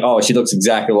 Because she's like, oh, she looks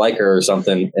exactly like her or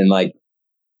something, and like,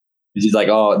 she's like,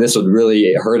 oh, this would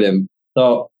really hurt him.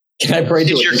 So can I pray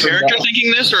to Is your character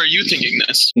thinking this, or are you thinking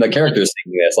this? The character's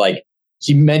thinking this. Like,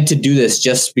 she meant to do this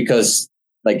just because,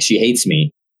 like, she hates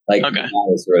me, like, Okay.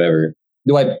 or whatever.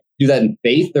 Do I do that in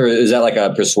faith, or is that like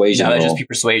a persuasion? No, that'd roll? just be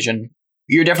persuasion.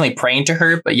 You're definitely praying to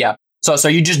her, but yeah. So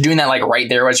you're just doing that like right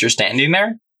there as you're standing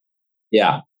there?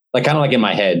 Yeah, like kind of like in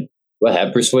my head. Do I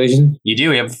have persuasion? You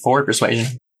do. You have 4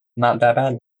 persuasion. Not that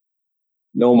bad.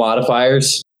 No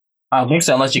modifiers. I don't think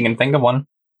so, unless you can think of one.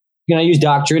 Can I use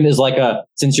doctrine as like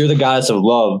since you're the goddess of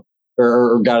love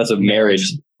or goddess of marriage,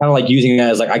 kind of like using that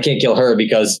as like, I can't kill her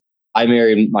because I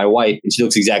married my wife and she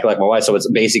looks exactly like my wife. So it's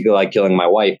basically like killing my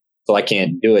wife. So I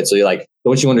can't do it. So you're like,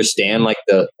 don't you understand like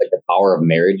the power of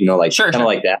marriage? You know, like Sure, kind of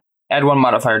like that. Add 1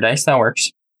 modifier dice. That works.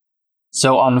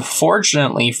 So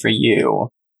unfortunately for you,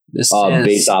 this is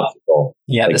Base obstacle.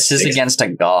 Yeah, like this is 6. against a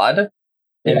god,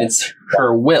 and it's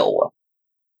her will.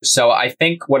 So I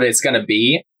think what it's going to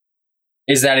be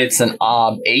is that it's an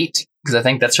 8, because I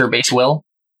think that's her base will.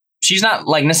 she's not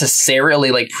like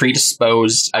necessarily like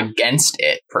predisposed against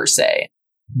it per se,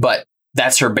 but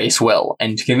that's her base will.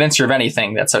 And to convince her of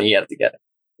anything, that's how you have to get it.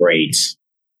 Great.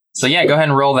 So yeah, go ahead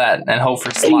and roll that and hope for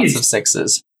lots of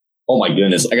 6s. Oh my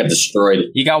goodness, I got destroyed.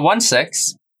 You got 1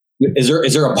 6.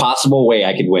 Is there a possible way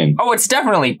I could win? Oh, it's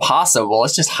definitely possible.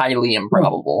 It's just highly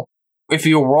improbable. If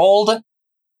you rolled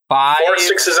 5... 4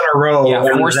 6s in a row. Yeah,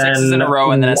 4 and 6s in a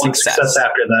row and then a one success.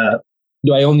 after that.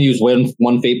 Do I only use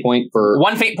one fate point for...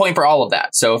 1 fate point for all of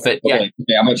that. So if it... Okay,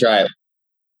 I'm going to try it.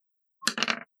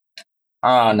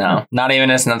 Oh, no. Not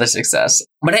even another success.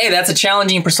 But hey, that's a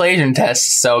challenging persuasion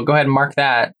test, so go ahead and mark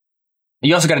that.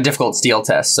 You also got a difficult steal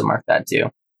test, so mark that too.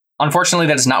 Unfortunately,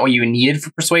 that is not what you needed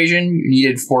for persuasion. You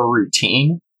needed for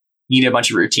routine. You needed a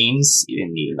bunch of routines. You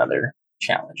didn't need another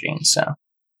challenging, so...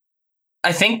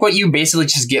 I think what you basically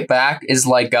just get back is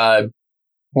like a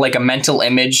mental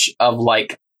image of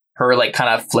like her like kind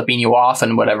of flipping you off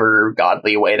in whatever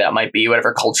godly way that might be,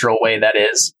 whatever cultural way that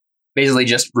is. Basically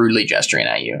just rudely gesturing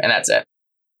at you, and that's it.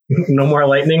 No more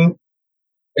lightning?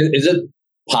 Is it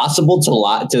possible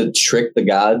to trick the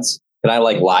gods? Can I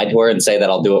like lie to her and say that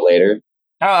I'll do it later?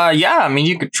 Yeah, I mean,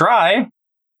 you could try.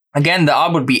 Again, the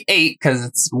odd would be 8 because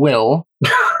it's will.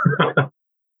 Can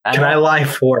I lie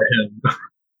for him?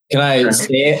 Can I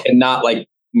say it and not like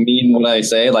mean what I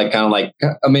say? Like kind of like,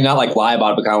 I mean, not like lie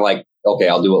about it, but kind of like, okay,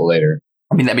 I'll do it later.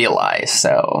 I mean, that'd be a lie,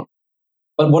 so...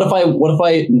 But what if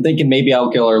I'm thinking maybe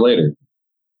I'll kill her later?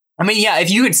 I mean, yeah,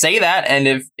 if you could say that,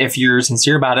 and if you're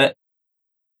sincere about it.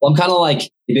 Well, I'm kind of like,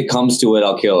 if it comes to it,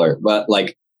 I'll kill her. But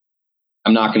like,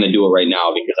 I'm not going to do it right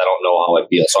now because I don't know how I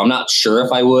feel. So I'm not sure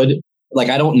if I would. Like,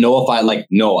 I don't know if I like,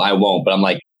 no, I won't. But I'm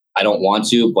like, I don't want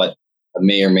to, but I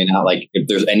may or may not. Like, if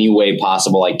there's any way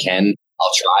possible I can,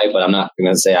 I'll try. But I'm not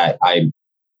going to say I'm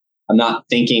not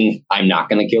thinking I'm not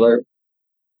going to kill her.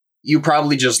 You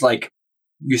probably just like,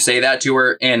 you say that to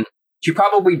her and she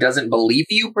probably doesn't believe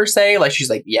you per se. Like she's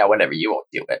like, yeah, whatever, you won't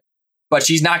do it. But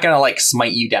she's not going to like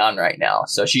smite you down right now.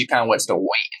 So she kind of wants to wait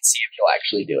and see if you'll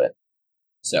actually do it.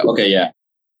 So okay, yeah.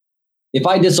 If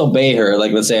I disobey her,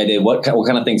 like let's say I did, what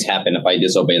kind of things happen if I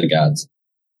disobey the gods?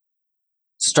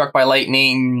 Struck by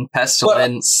lightning,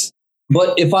 pestilence.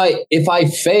 But if I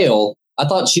fail, I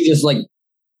thought she just like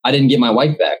I didn't get my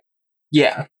wife back.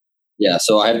 Yeah. Yeah,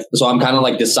 so I'm kind of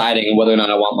like deciding whether or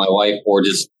not I want my wife or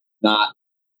just not.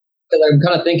 Because I'm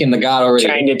kind of thinking the god already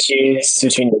Trying to choose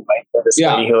between your wife and this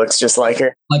lady who looks just like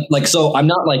her. Like so I'm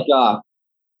not like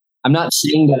I'm not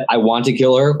saying that I want to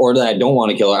kill her or that I don't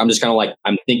want to kill her. I'm just kind of like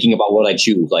I'm thinking about what I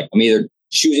choose. Like I'm either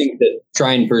choosing to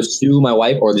try and pursue my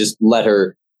wife or just let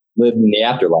her live in the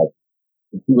afterlife.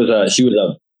 She was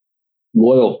a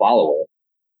loyal follower.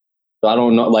 So I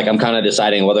don't know. Like I'm kind of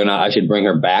deciding whether or not I should bring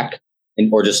her back.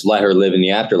 Or just let her live in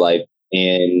the afterlife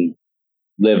and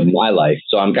live my life.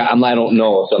 So I don't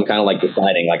know. So I'm kind of like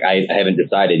deciding. Like I haven't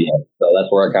decided yet. So that's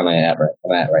where I'm at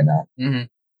right now. Mm-hmm.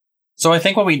 So I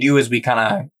think what we do is we kind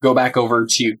of go back over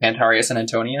to Cantarius and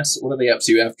Antonius. What are they up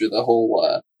to after the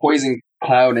whole poison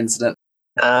cloud incident?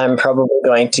 I'm probably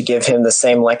going to give him the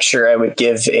same lecture I would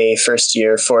give a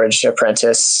first-year forge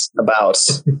apprentice about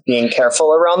being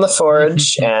careful around the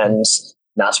forge and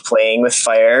not playing with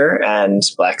fire, and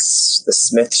the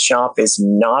smith shop is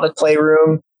not a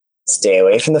playroom. Stay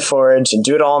away from the forge and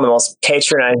do it all in the most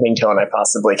patronizing tone I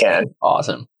possibly can.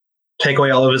 Awesome. Take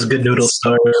away all of his good noodles.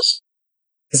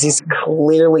 Because he's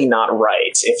clearly not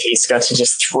right if he's going to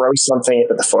just throw something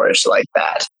into the forge like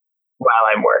that while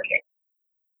I'm working.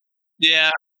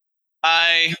 Yeah.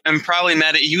 I am probably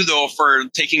mad at you, though, for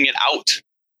taking it out.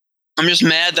 I'm just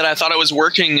mad that I thought it was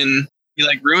working and you,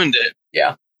 like, ruined it.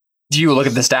 Yeah. Do you look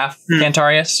at the staff,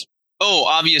 Cantarius? Oh,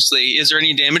 obviously. Is there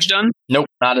any damage done? Nope,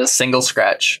 not a single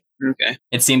scratch. Okay.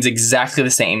 It seems exactly the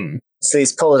same. So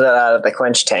he's pulled it out of the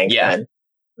quench tank, then.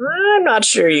 I'm not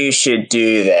sure you should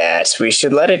do that. We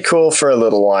should let it cool for a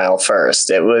little while first.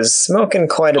 It was smoking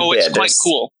quite a bit. Oh, it's quite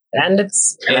cool. And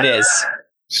It is.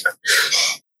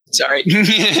 Sorry.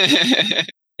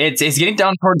 It's getting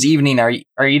down towards evening. Are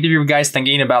either of you guys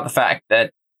thinking about the fact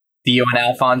that Theo and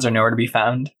Alphonse are nowhere to be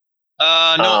found?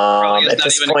 No, probably has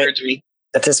not even occurred to me.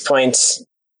 At this point,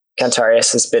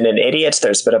 Cantarius has been an idiot.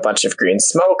 There's been a bunch of green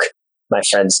smoke. My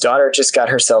friend's daughter just got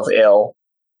herself ill.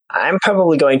 I'm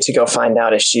probably going to go find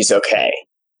out if she's okay.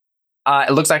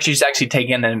 It looks like she's actually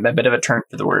taken a bit of a turn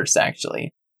for the worse,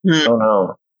 actually. Oh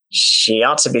no. She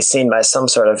ought to be seen by some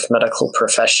sort of medical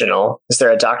professional. Is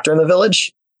there a doctor in the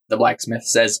village? The blacksmith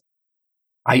says,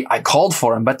 I called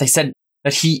for him, but they said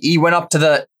that he went up to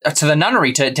the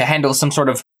nunnery to handle some sort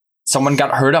of... Someone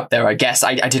got hurt up there, I guess.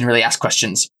 I didn't really ask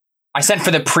questions. I sent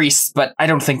for the priest, but I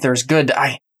don't think there's good.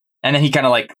 And then he kind of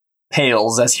like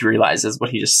pales as he realizes what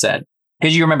he just said.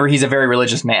 Because you remember he's a very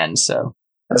religious man, so.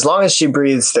 As long as she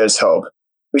breathes, there's hope.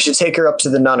 We should take her up to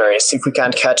the nunnery, see if we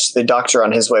can't catch the doctor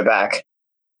on his way back.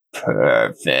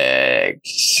 Perfect.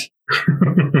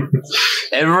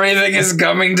 Everything is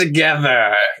coming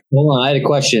together. Hold on, I had a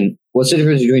question. What's the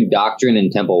difference between doctrine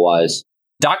and temple-wise?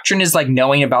 Doctrine is like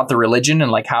knowing about the religion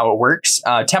and like how it works.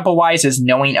 Temple-wise is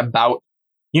knowing about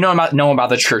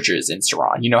the churches in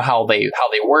Saran. You know how they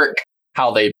work,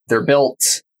 how they're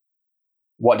built,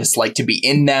 what it's like to be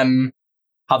in them,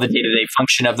 how the day-to-day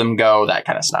function of them go, that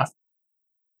kind of stuff.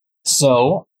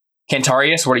 So,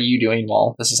 Cantarius, what are you doing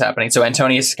while this is happening? So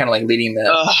Antonius is kind of like leading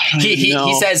the.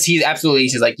 He says he's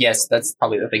like, yes, that's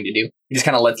probably the thing to do. He just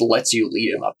kind of lets you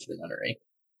lead him up to the nunnery.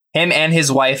 Him and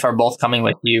his wife are both coming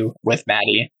with you with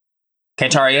Maddie.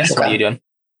 Cantarius, what are you doing?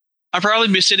 I'll probably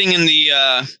be sitting in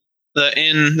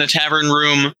the tavern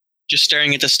room, just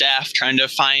staring at the staff, trying to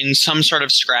find some sort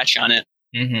of scratch on it.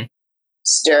 Mm-hmm.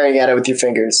 Staring at it with your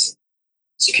fingers,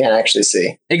 so you can't actually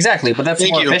see. Exactly, but that's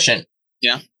more efficient.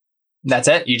 Yeah. That's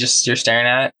it? You're staring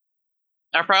at it?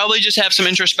 I probably just have some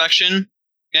introspection,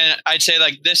 and I'd say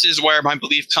like this is where my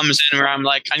belief comes in, where I'm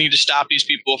like, I need to stop these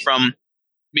people from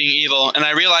being evil, and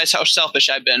I realize how selfish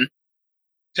I've been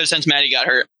because since Maddie got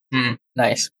hurt.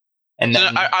 Nice. And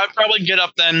then I'd probably get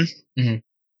up then,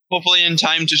 hopefully in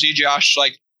time to see Josh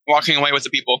like walking away with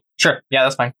the people. Sure, yeah,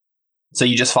 that's fine. So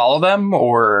you just follow them,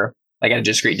 or like at a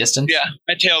discreet distance? Yeah,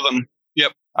 I tail them.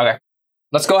 Yep. Okay.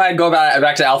 Let's go ahead and go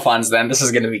back to Alphonse then. This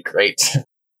is going to be great.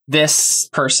 This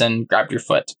person grabbed your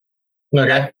foot.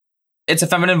 Okay. It's a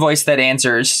feminine voice that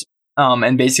answers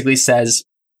and basically says,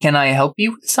 "Can I help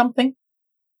you with something?"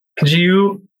 Could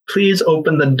you please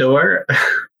open the door?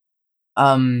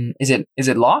 Is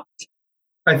it locked?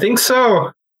 I think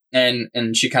so. And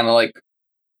she kind of like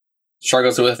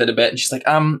struggles with it a bit, and she's like,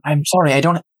 I'm sorry, I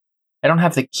don't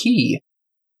have the key.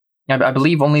 I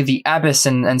believe only the abbess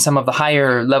and some of the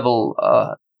higher level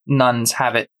nuns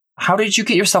have it. How did you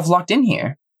get yourself locked in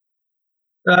here?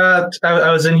 I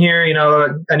was in here,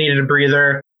 I needed a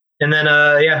breather. And then,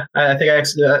 I think I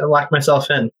locked myself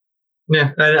in.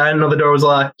 Yeah, I didn't know the door was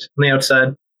locked on the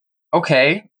outside.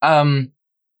 Okay. I'm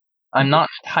not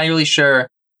entirely sure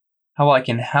how I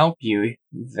can help you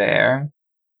there.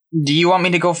 Do you want me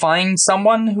to go find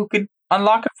someone who could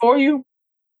unlock it for you?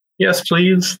 Yes,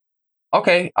 please.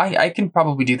 Okay, I can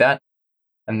probably do that.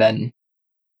 And then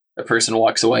the person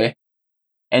walks away.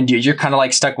 And you're kind of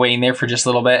like stuck waiting there for just a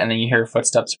little bit, and then you hear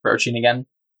footsteps approaching again.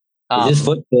 Is his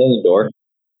foot still in the door?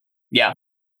 Yeah.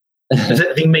 Is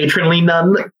it the matronly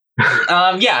nun?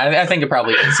 Yeah, I think it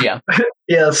probably is, yeah.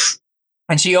 Yes.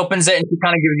 And she opens it, and she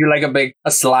kind of gives you like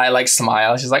a sly like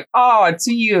smile. She's like, "Oh, it's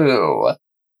you.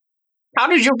 How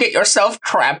did you get yourself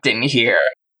trapped in here?"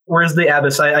 Where's the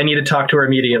abbess? I need to talk to her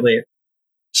immediately.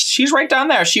 She's right down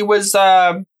there. She was,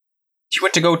 she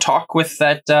went to go talk with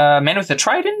that man with the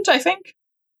trident, I think.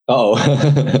 Oh.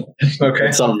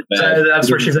 Okay.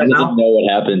 That's where she's at now? He doesn't know what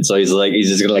happened, so he's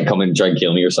just gonna like come and try and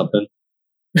kill me or something.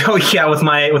 Oh yeah, with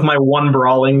my one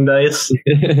brawling dice.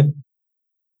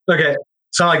 Okay.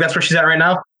 So like that's where she's at right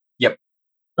now? Yep.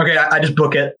 Okay, I just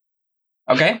book it.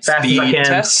 Okay. Fast as I Speed can.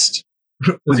 test.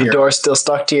 Is the door still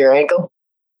stuck to your ankle?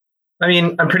 I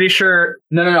mean, I'm pretty sure.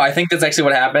 No. I think that's actually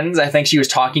what happens. I think she was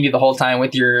talking to you the whole time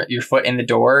with your foot in the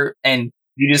door, and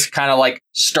you just kind of like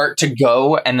start to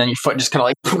go, and then your foot just kind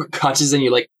of like catches, and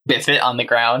you like biff it on the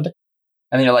ground,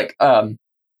 and then you're like, can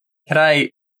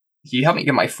you help me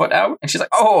get my foot out? And she's like,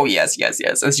 oh yes.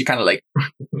 As she kind of like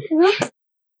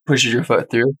pushes your foot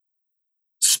through.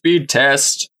 Speed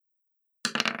test.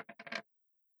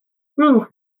 Woo.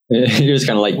 You're just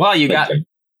kind of like. Well, you got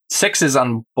 6s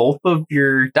on both of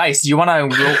your dice. Do you want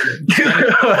to roll?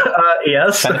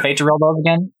 Yes. Send a fate to roll those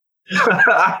again?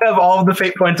 I have all of the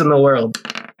fate points in the world.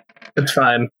 It's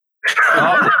fine.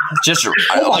 Oh, just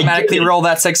automatically roll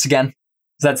that 6 again.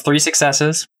 That's 3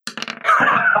 successes.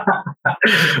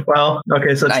 Well,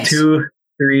 okay, so it's Nice. 2,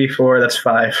 3, 4, that's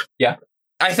 5. Yeah.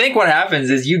 I think what happens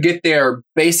is you get there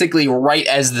basically right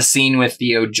as the scene with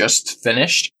Theo just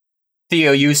finished.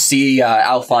 Theo, you see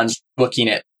Alphonse booking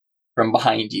it from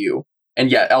behind you.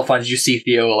 And yeah, Alphonse, you see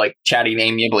Theo like chatting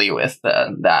amiably with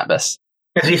the abbess.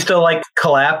 Is he still like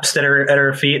collapsed at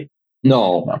her feet?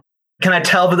 No. Can I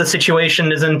tell that the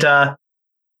situation isn't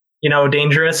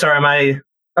dangerous, or am I?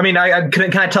 I mean,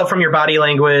 can I tell from your body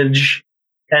language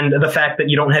and the fact that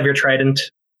you don't have your trident?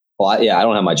 Well, I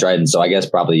don't have my trident, so I guess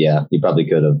probably, yeah. You probably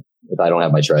could have if I don't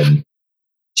have my trident.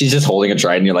 She's just holding a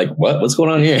trident. You're like, what? What's going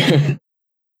on here?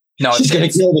 No, She's going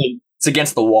to kill me. It's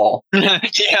against the wall. Yeah,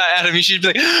 Adam, you should be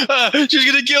like, she's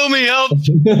gonna kill me, help!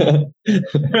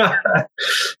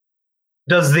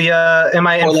 Does am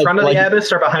I in front of the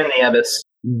abbess or behind the abbess?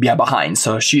 behind.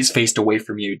 So she's faced away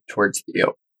from you towards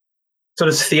Theo. So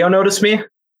does Theo notice me?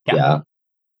 Yeah.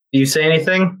 Do you say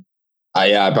anything?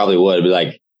 Yeah, I probably would be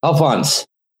like, Alphonse,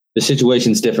 the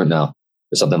situation's different now,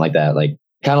 or something like that. Like,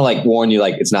 kind of like warn you,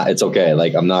 like it's okay.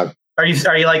 Like I'm not. Are you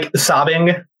like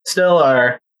sobbing still,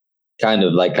 or It's kind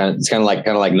of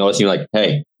like noticing you, like,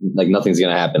 hey, like nothing's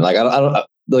gonna happen. Like I don't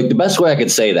like the best way I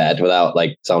could say that without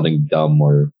like sounding dumb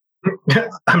or.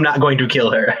 I'm not going to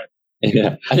kill her.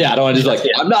 Yeah, I don't want to just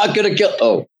like I'm not gonna kill.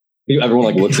 Oh, everyone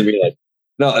like looks at me like,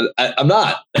 no, I'm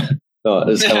not. No,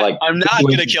 it's kind of like I'm not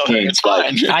gonna kill her. It's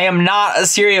fine. I am not a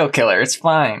serial killer. It's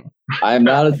fine. I am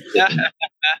not.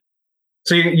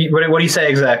 So what do you say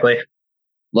exactly?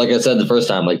 Like I said the first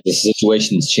time, like the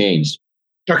situation's changed.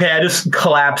 Okay, I just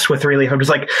collapsed with relief. I'm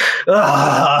just like,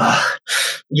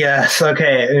 yes,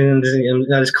 okay, and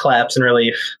I just collapse in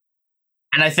relief.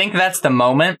 And I think that's the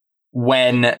moment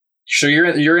when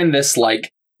you're in this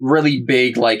like really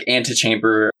big like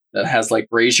antechamber that has like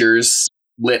braziers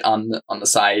lit on the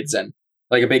sides and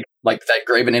like a big like that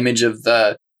graven image of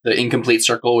the incomplete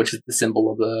circle, which is the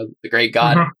symbol of the great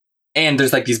god. Mhm. And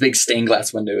there's like these big stained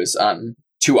glass windows,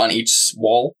 2 on each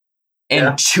wall,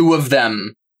 and 2 of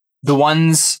them, the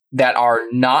ones that are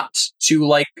not to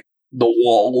like the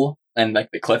wall and like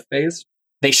the cliff face,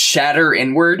 they shatter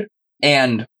inward,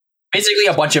 and basically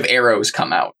a bunch of arrows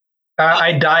come out.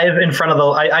 I dive in front of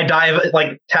I dive,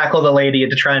 like, tackle the lady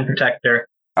to try and protect her.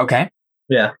 Okay.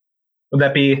 Yeah. Would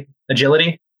that be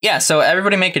agility? Yeah, so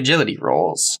everybody make agility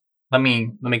rolls. Let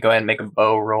me go ahead and make a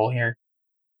bow roll here.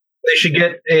 They should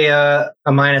get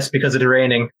a minus because it's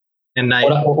raining and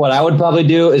night. What I would probably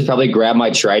do is probably grab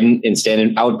my trident and stand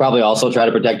in. I would probably also try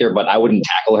to protect her, but I wouldn't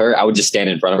tackle her. I would just stand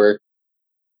in front of her,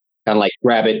 kind of like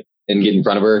grab it and get in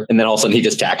front of her. And then all of a sudden he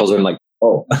just tackles her and like,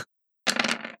 oh.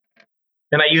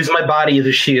 And I use my body as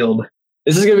a shield.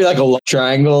 This is going to be like a love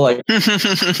triangle. Like,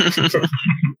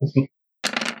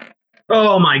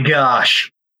 Oh my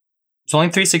gosh. It's only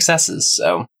 3 successes,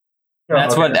 so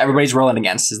that's what everybody's rolling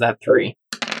against, is that 3.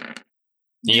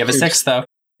 You have a 6, though.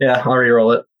 Yeah, I'll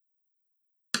re-roll it.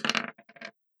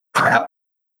 Crap.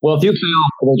 well, if you fail,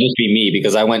 it'll just be me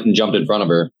because I went and jumped in front of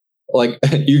her. Like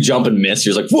you jump and miss.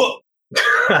 You're just like, whoa.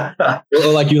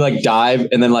 Or like you like dive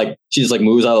and then like she just like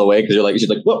moves out of the way because she's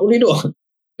like, what are you doing?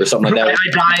 Or something like that.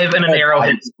 I dive and an arrow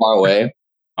hits far away.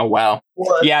 Oh, wow.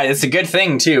 What? Yeah, it's a good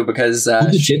thing, too, because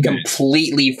she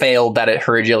completely failed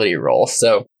her agility roll.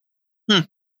 So,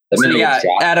 yeah,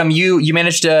 Adam, you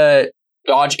managed to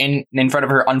dodge in front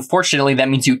of her. Unfortunately, that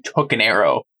means you took an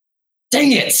arrow.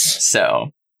 Dang it!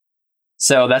 So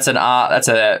that's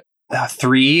a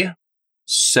 3.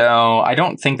 So I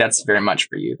don't think that's very much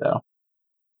for you, though.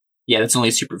 Yeah, that's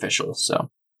only superficial. So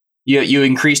you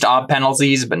increased odd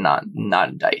penalties, but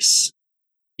not dice.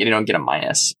 You don't get a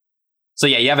minus. So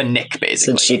yeah, you have a nick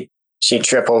basically. Did she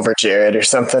trip over Jared or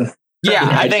something? Yeah,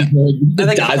 I think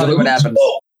that's probably what happened.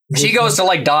 She goes to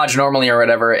like dodge normally or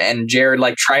whatever, and Jared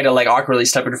like tried to like awkwardly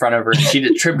step in front of her. And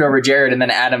she tripped over Jared, and then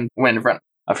Adam went in front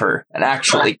of her and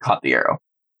actually caught the arrow.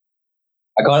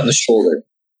 I caught it in the shoulder.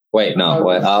 Wait, no.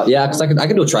 Yeah, because I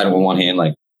can do a trident with one hand.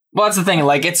 Like, well, that's the thing.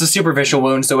 Like, it's a superficial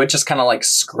wound, so it just kind of like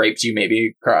scraped you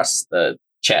maybe across the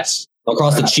chest,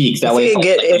 across the cheeks. That way,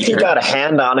 if you got a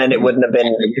hand on it, it wouldn't have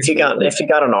been. If you got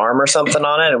an arm or something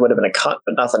on it, it would have been a cut,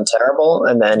 but nothing terrible.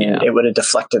 And then it would have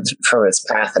deflected from its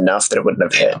path enough that it wouldn't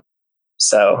have hit.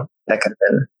 So that could have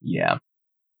been. Yeah.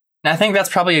 And I think that's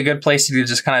probably a good place to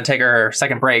just kind of take our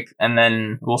second break, and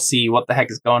then we'll see what the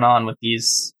heck is going on with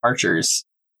these archers.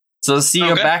 So see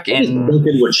you back in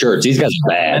with shirts. These guys are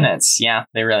bad. Minutes. Yeah,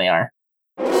 they really are.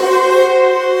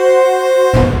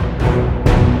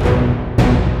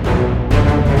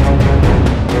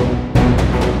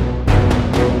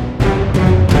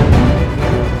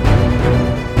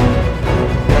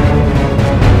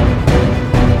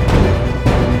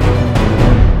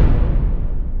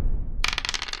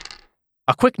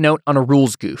 A quick note on a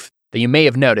rules goof that you may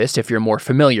have noticed if you're more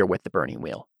familiar with the Burning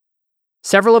Wheel.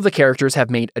 Several of the characters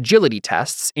have made agility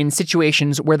tests in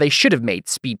situations where they should have made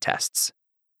speed tests.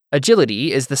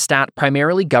 Agility is the stat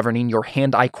primarily governing your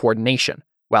hand-eye coordination,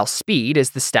 while speed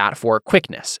is the stat for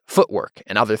quickness, footwork,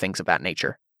 and other things of that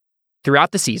nature.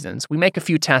 Throughout the seasons, we make a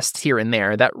few tests here and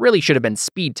there that really should have been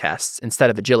speed tests instead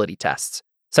of agility tests,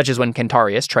 such as when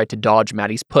Kentarius tried to dodge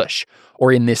Maddie's push,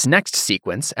 or in this next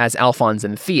sequence as Alphonse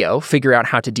and Theo figure out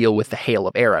how to deal with the hail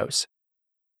of arrows.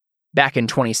 Back in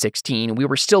 2016, we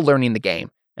were still learning the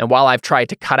game, and while I've tried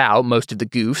to cut out most of the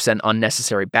goofs and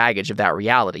unnecessary baggage of that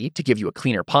reality to give you a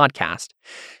cleaner podcast,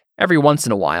 every once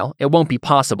in a while, it won't be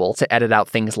possible to edit out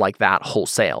things like that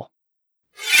wholesale.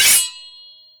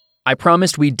 I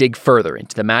promised we'd dig further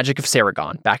into the magic of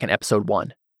Saragon back in episode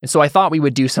 1, and so I thought we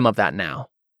would do some of that now.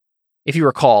 If you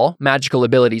recall, magical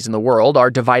abilities in the world are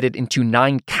divided into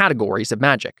 9 categories of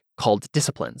magic, called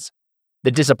disciplines. The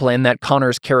discipline that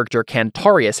Connor's character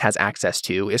Cantarius has access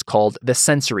to is called the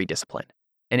sensory discipline,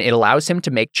 and it allows him to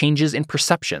make changes in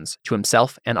perceptions to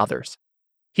himself and others.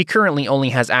 He currently only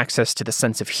has access to the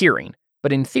sense of hearing,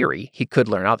 but in theory, he could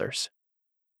learn others.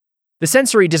 The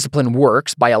sensory discipline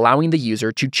works by allowing the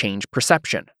user to change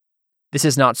perception. This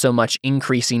is not so much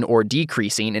increasing or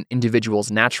decreasing an individual's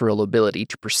natural ability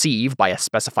to perceive by a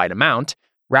specified amount,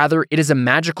 rather it is a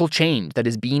magical change that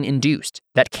is being induced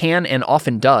that can and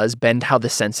often does bend how the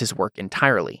senses work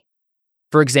entirely.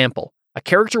 For example, a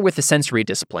character with the sensory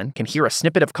discipline can hear a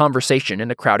snippet of conversation in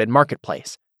a crowded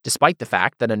marketplace, despite the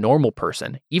fact that a normal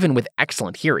person, even with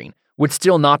excellent hearing, would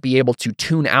still not be able to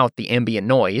tune out the ambient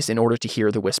noise in order to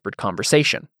hear the whispered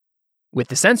conversation. With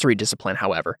the sensory discipline,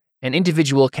 however, an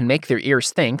individual can make their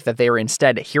ears think that they are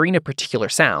instead hearing a particular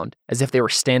sound as if they were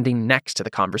standing next to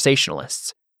the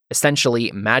conversationalists,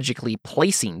 essentially magically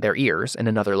placing their ears in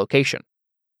another location.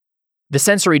 The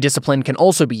sensory discipline can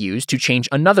also be used to change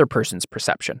another person's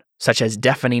perception, such as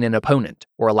deafening an opponent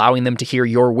or allowing them to hear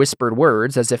your whispered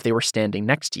words as if they were standing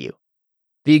next to you.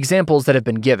 The examples that have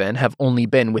been given have only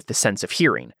been with the sense of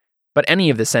hearing, but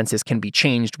any of the senses can be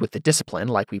changed with the discipline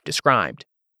like we've described.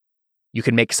 You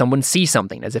can make someone see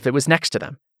something as if it was next to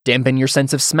them, dampen your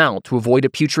sense of smell to avoid a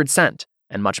putrid scent,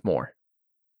 and much more.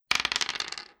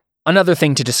 Another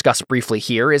thing to discuss briefly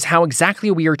here is how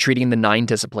exactly we are treating the 9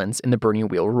 disciplines in the Burning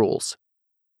Wheel rules.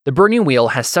 The Burning Wheel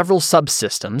has several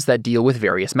subsystems that deal with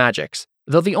various magics,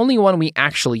 though the only one we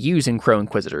actually use in Crow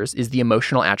Inquisitors is the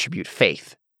emotional attribute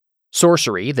Faith.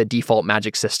 Sorcery, the default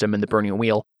magic system in the Burning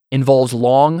Wheel, involves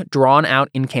long, drawn-out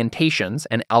incantations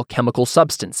and alchemical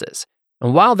substances,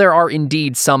 and while there are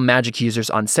indeed some magic users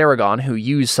on Saragon who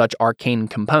use such arcane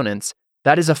components,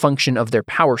 that is a function of their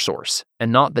power source,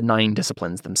 and not the 9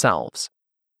 disciplines themselves.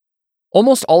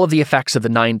 Almost all of the effects of the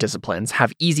 9 disciplines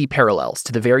have easy parallels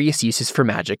to the various uses for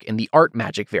magic in the art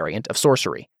magic variant of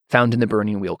sorcery, found in the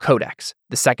Burning Wheel Codex,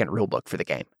 the second rulebook for the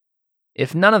game.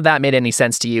 If none of that made any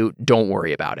sense to you, don't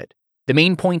worry about it. The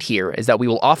main point here is that we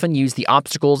will often use the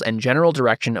obstacles and general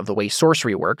direction of the way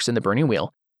sorcery works in the Burning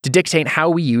Wheel to dictate how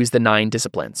we use the 9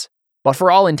 disciplines. But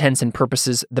for all intents and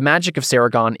purposes, the magic of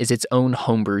Saragon is its own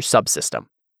homebrew subsystem.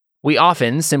 We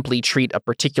often simply treat a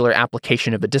particular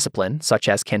application of a discipline, such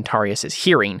as Cantarius'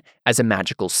 hearing, as a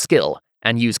magical skill,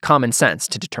 and use common sense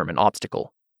to determine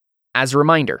obstacle. As a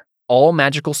reminder, all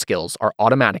magical skills are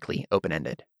automatically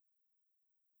open-ended.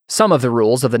 Some of the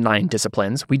rules of the 9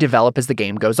 disciplines we develop as the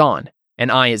game goes on,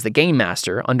 and I, as the Game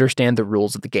Master, understand the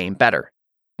rules of the game better.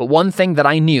 But one thing that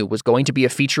I knew was going to be a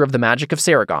feature of the magic of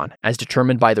Saragon, as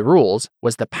determined by the rules,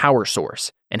 was the power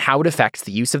source, and how it affects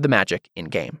the use of the magic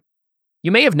in-game.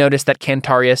 You may have noticed that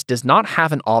Cantarius does not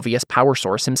have an obvious power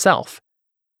source himself.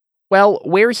 Well,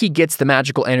 where he gets the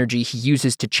magical energy he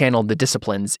uses to channel the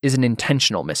disciplines is an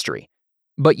intentional mystery,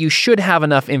 but you should have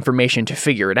enough information to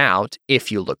figure it out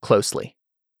if you look closely.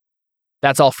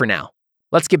 That's all for now.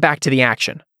 Let's get back to the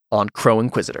action on Crow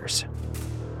Inquisitors.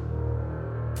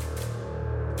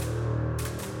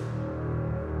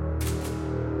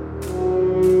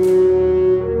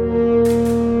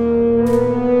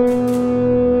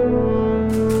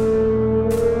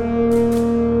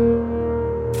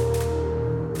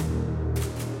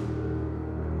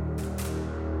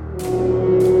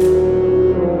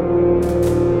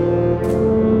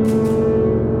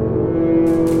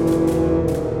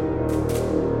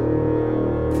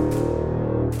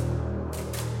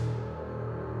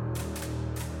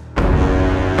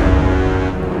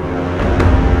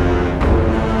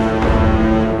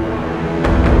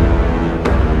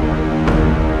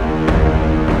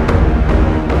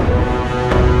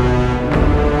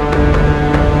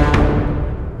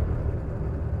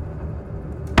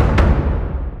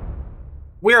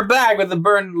 We're back with the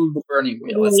burning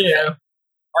wheel. Yeah.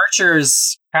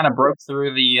 Archers kind of broke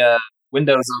through the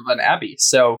windows of an abbey,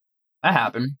 so that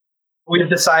happened. We've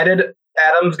decided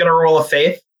Adam's going to roll a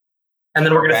faith, and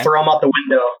then we're going to throw him out the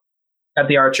window at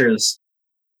the archers.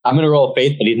 I'm going to roll a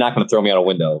faith, but he's not going to throw me out a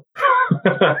window.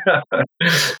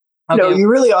 No, you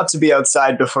really ought to be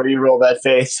outside before you roll that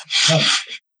faith.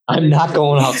 I'm not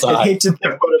going I outside. hate to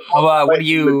think what are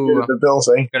you the bill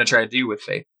thing. going to try to do with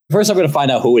Faith? First, I'm going to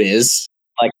find out who it is.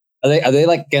 Like, are they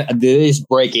like, do they just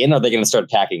break in, or are they going to start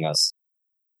attacking us?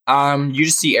 You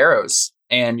just see arrows,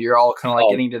 and you're all kind of like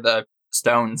getting to the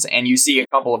stones, and you see a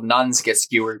couple of nuns get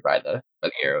skewered by the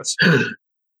arrows.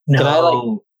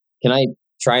 No. Can I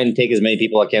try and take as many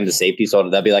people as I can to safety. So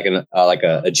that'd be like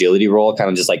a agility roll, kind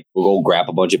of just like we'll go grab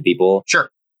a bunch of people. Sure.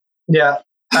 Yeah,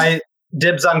 I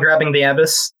dibs on grabbing the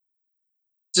abyss.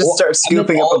 Just start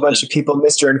scooping up a bunch of people,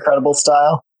 Mr. Incredible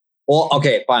style. Well,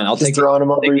 okay, fine. I'll Just take throwing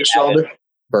them over your shoulder.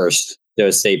 first.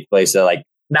 There's a safe place to like.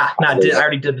 Nah, I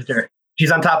already dibs her. She's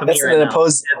on top of That's me right an now.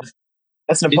 opposed.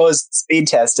 That's an opposed speed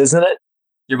test, isn't it?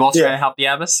 You're both trying to help the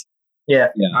Abyss? Yeah.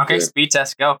 Okay, Sure. speed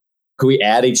test, go. Could we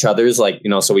add each other's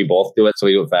so we both do it, so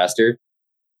we do it faster?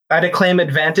 I claim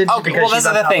advantage. Okay, because well, this she's is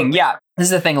on the top of thing. me. Yeah, this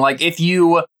is the thing. Like, if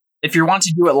you want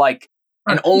to do it like,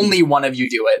 and only one of you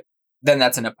do it, then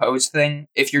that's an opposed thing.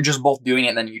 If you're just both doing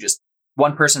it, then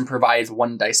one person provides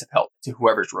one dice of help to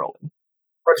whoever's rolling.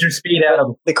 What's your speed,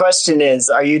 Adam? The question is,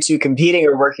 are you two competing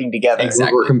or working together?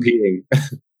 Exactly. We're competing.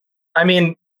 I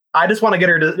mean, I just want to get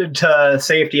her to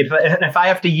safety. If I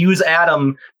have to use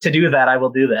Adam to do that, I will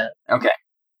do that. Okay.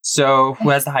 So, who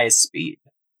has the highest speed?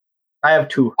 I have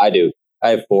 2. I do. I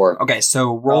have 4. Okay,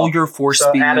 so roll your 4 so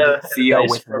speed, add a Theo, dice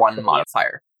with for 1 Theo.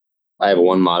 modifier. I have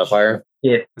 1 modifier.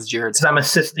 Yeah, Because Jared's because I'm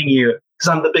assisting you. Because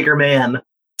I'm the bigger man.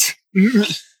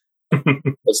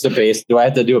 What's the base? Do I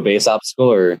have to do a base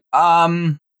obstacle or?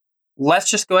 Let's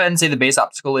just go ahead and say the base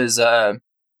obstacle is let's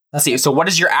see. So what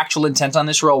is your actual intent on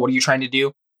this roll? What are you trying to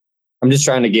do? I'm just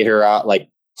trying to get her out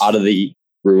of the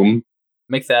room.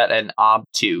 Make that an ob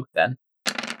 2 then.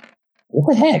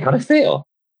 What the heck? How'd I fail?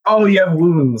 Oh, you have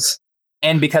wounds.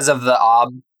 And because of the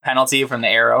ob penalty from the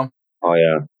arrow. Oh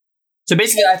yeah. So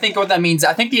basically I think what that means,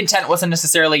 I think the intent wasn't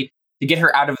necessarily to get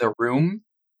her out of the room.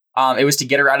 It was to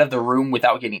get her out of the room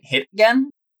without getting hit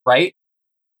again, right?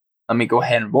 Let me go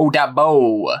ahead and roll that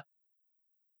bow.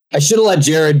 I should have let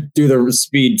Jared do the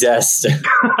speed test.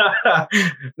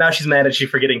 Now she's mad at you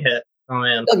for getting hit. Oh,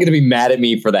 man. Not gonna be mad at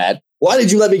me for that. Why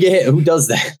did you let me get hit? Who does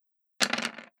that?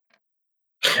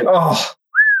 Oh,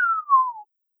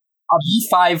 A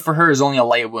B5 for her is only a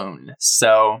light wound.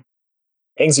 So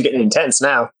Things are getting intense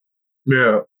now.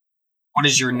 yeah. what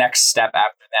is your next step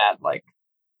after that? Like,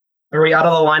 Are we out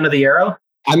of the line of the arrow?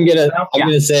 I'm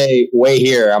gonna say wait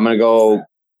here. I'm gonna go.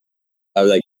 I was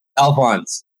like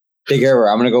Alphonse, take care of her.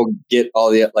 I'm gonna go get all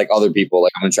the other people.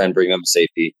 I'm gonna try and bring them to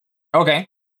safety. okay.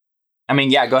 I mean,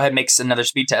 yeah, go ahead and make another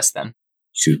speed test then.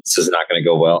 Shoot, this is not gonna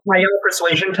go well. My yellow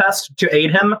persuasion test to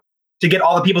aid him, to get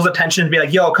all the people's attention, to be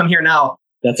like, yo, come here now.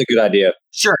 That's a good idea.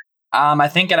 Sure. I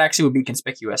think it actually would be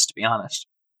conspicuous, to be honest.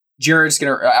 Jared's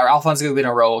gonna, or Alphonse is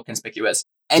gonna roll conspicuous,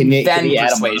 and Can then he add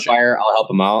a persuasion. modifier? I'll help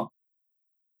him out.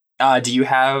 Do you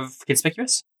have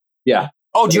conspicuous? Yeah.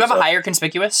 Oh, do you think have a so. higher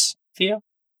conspicuous, Theo?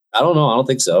 I don't know. I don't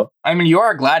think so. I mean, you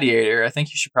are a gladiator. I think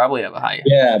you should probably have a higher.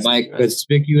 Yeah, my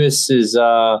conspicuous is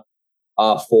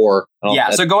 4. Yeah,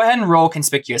 so go ahead and roll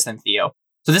conspicuous then, Theo.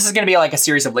 So this is going to be like a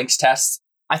series of links tests.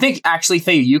 I think actually,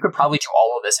 Theo, you could probably do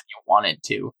all of this if you wanted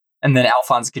to, and then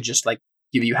Alphonse could just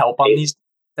give you help on these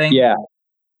things. Yeah.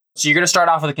 So you're going to start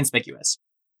off with a conspicuous.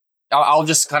 I'll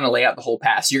just kind of lay out the whole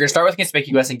pass. You're going to start with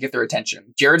conspicuous and get their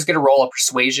attention. Jared's going to roll a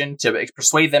persuasion to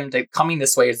persuade them to coming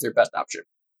this way is their best option,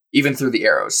 even through the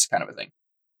arrows, kind of a thing.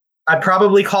 I'd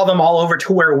probably call them all over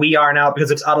to where we are now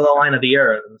because it's out of the line of the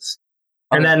arrows.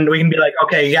 And then we can be like,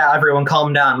 okay, yeah, everyone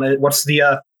calm down. What's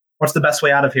the best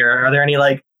way out of here? Are there any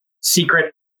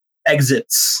secret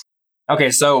exits?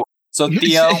 Okay, so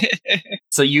Theo,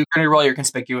 so you're going to roll your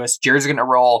conspicuous. Jared's going to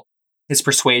roll his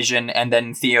persuasion, and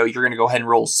then Theo, you're going to go ahead and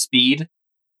roll speed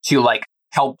to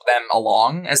help them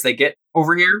along as they get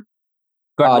over here.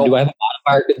 Go ahead, Do I have a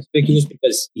modifier conspicuous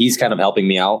because he's kind of helping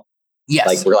me out?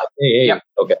 Yes. We're hey, Yep.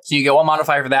 Okay. So you get one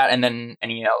modifier for that, and then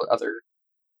any other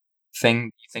thing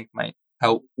you think might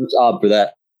help. Who's up for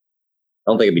that?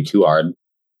 I don't think it'd be too hard.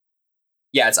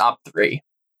 Yeah, it's op 3.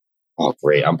 Oh,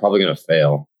 great. I'm probably gonna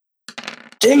fail.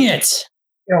 Dang it!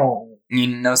 Oh.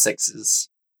 No 6s.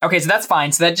 Okay, so that's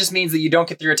fine. So that just means that you don't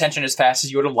get their attention as fast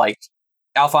as you would have liked.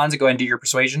 Alphonse, go ahead and do your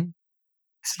persuasion.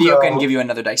 Theo can give you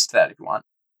another dice to that if you want.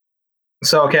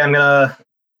 So, okay, I'm going to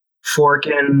fork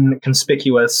in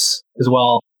conspicuous as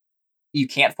well. You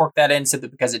can't fork that in simply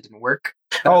because it didn't work.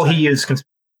 Oh, he used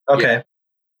okay. Yeah.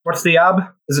 What's the ob?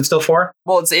 Is it still 4?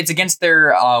 Well, it's against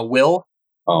their will.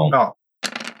 Oh. Oh.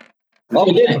 Oh,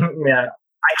 we did. Yeah.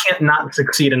 I can't not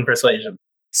succeed in persuasion.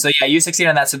 So yeah, you succeed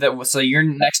on that. So your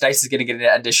next dice is going to get an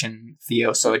addition,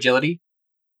 Theo. So agility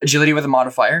with a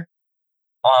modifier.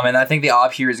 And I think the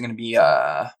ob here is going to be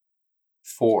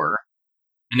 4.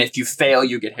 And if you fail,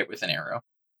 you get hit with an arrow.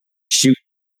 Shoot.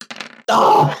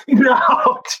 Oh,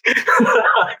 no.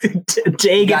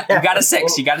 You got a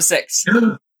 6. You got a 6.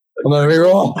 I'm gonna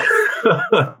reroll.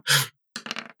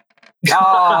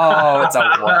 Oh, it's a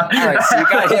 1. All right, so you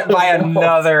got hit by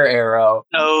another arrow.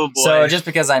 Oh boy. So just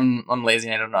because I'm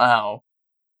lazy, I don't know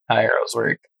how arrows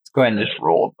work. Let's go ahead and just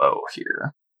roll a bow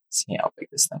here. See how big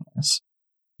this thing is.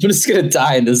 I'm just gonna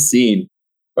die in this scene.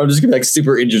 I'm just gonna be like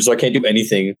super injured, so I can't do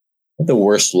anything. I have the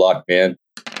worst luck, man.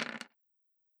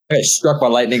 I got struck by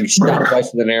lightning, shot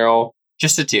twice with an arrow.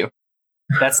 Just a 2.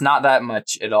 That's not that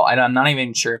much at all. I'm not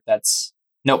even sure if that's...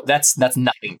 Nope, that's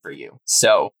nothing for you.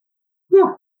 So...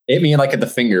 Hit me like at the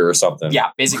finger or something. Yeah,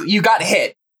 basically. You got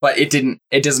hit, but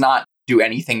it does not do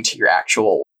anything to your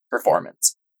actual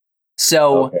performance.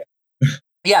 So... Okay.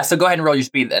 Yeah, so go ahead and roll your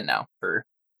speed then now.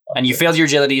 And you failed your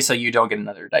agility, so you don't get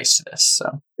another dice to this.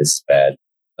 So This is bad.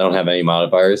 I don't have any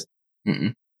modifiers.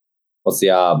 Mm-mm. What's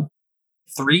the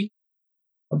 3.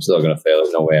 I'm still gonna fail.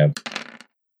 There's no way I'm...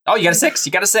 Oh, you got a 6.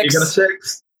 You got a 6. You got a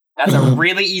 6. That's a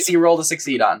really easy roll to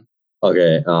succeed on.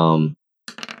 Okay, Oh,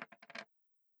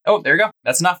 there you go.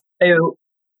 That's enough. Hey,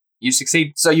 You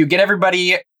succeed. So you get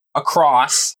everybody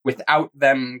across without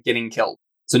them getting killed.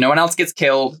 So no one else gets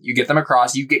killed. You get them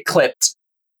across. You get clipped,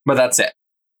 but that's it.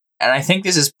 And I think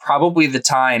this is probably the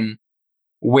time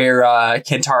where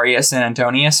Cantarius and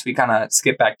Antonius, we kind of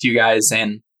skip back to you guys,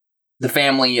 and the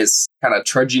family is kind of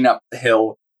trudging up the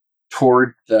hill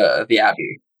toward the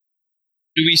abbey.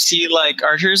 Do we see like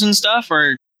archers and stuff,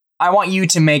 or I want you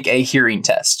to make a hearing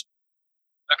test.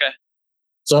 okay?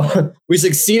 so we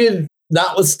succeeded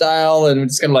not with style, and we're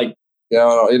just kind of like,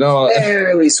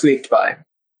 Barely squeaked by.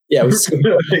 yeah, we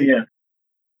yeah.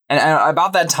 And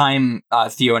about that time,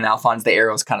 Theo and Alphonse, the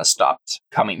arrows kind of stopped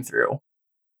coming through.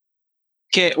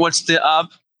 Okay, what's the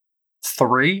up?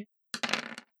 3.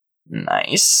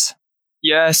 Nice.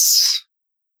 Yes.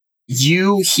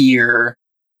 You hear,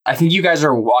 I think you guys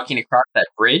are walking across that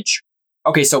bridge.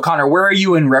 Okay, so Connor, where are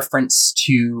you in reference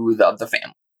to the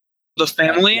family? The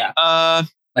family. Yeah.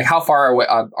 Like how far away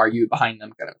are you behind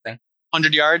them, kind of thing?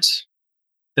 100 yards.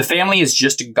 The family has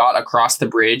just got across the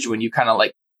bridge when you kind of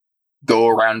like go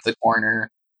around the corner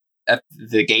at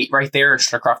the gate right there, and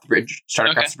start across the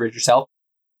bridge yourself.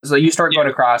 So you start going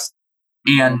across,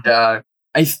 and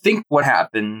I think what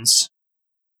happens.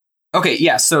 Okay,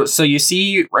 yeah. So you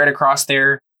see right across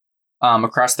there,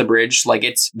 across the bridge, like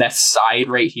it's that side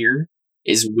right here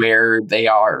is where they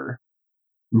are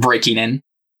breaking in.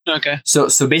 Okay. So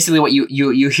basically, what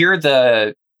you hear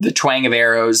the twang of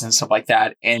arrows and stuff like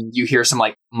that, and you hear some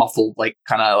like muffled, like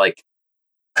kind of like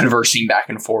conversing back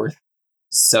and forth.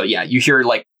 So yeah, you hear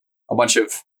like a bunch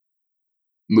of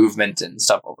movement and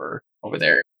stuff over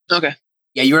there. Okay.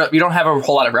 Yeah, you don't have a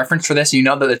whole lot of reference for this. You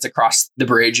know that it's across the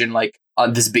bridge and like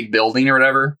on this big building or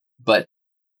whatever. But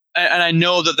And I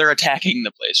know that they're attacking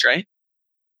the place, right?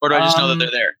 Or do I just know that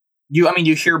they're there?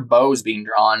 You hear bows being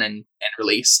drawn and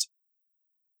released.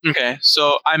 Okay,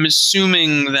 so I'm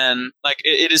assuming then, like,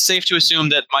 it is safe to assume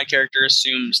that my character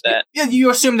assumes that. Yeah, you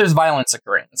assume there's violence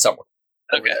occurring somewhere.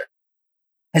 Okay.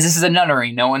 Because this is a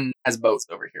nunnery, no one has boats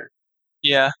over here.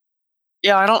 Yeah.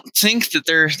 Yeah, I don't think that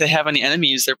they have any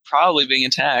enemies. They're probably being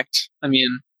attacked. I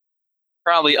mean,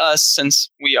 probably us,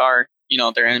 since we are,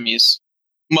 their enemies.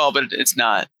 Well, but it's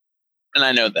not, and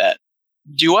I know that.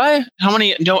 Do I? How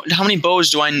many bows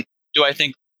do I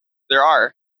think there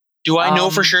are? Do I know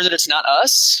for sure that it's not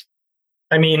us?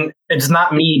 I mean, it's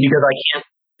not me because I can't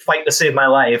fight to save my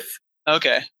life.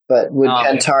 Okay. But would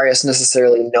Cantarius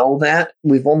necessarily know that?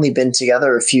 We've only been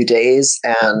together a few days,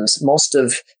 and most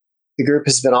of the group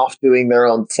has been off doing their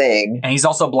own thing. And he's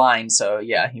also blind, so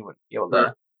yeah, he would be able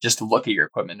to just look at your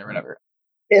equipment or whatever.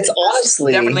 It's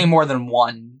honestly definitely more than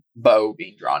one bow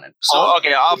being drawn in. So,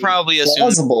 okay, I'll probably assume.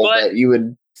 Plausible that you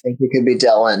would think it could be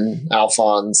Dylan,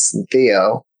 Alphonse, and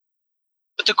Theo.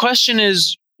 But the question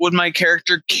is, would my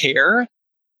character care?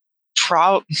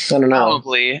 I don't know.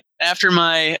 Probably. After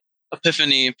my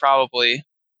epiphany, probably.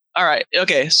 All right.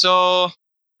 Okay. So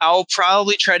I'll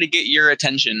probably try to get your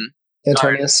attention.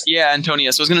 Antonius? Yeah,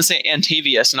 Antonius. I was going to say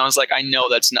Antavius, and I was like, I know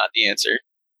that's not the answer.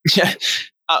 Yeah.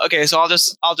 Okay. So I'll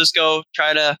just go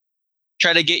try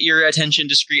to get your attention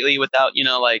discreetly without,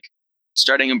 like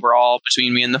starting a brawl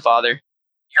between me and the father.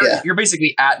 You're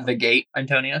basically at the gate,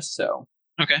 Antonius. So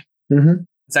okay. Mm-hmm.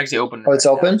 It's actually open. Oh, it's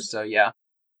open? So yeah.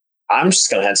 I'm just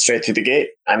going to head straight through the gate.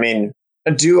 I mean,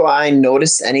 do I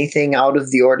notice anything out of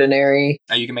the ordinary?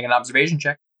 You can make an observation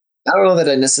check. I don't know that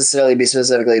I'd necessarily be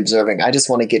specifically observing. I just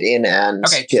want to get in and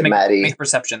get Maddie make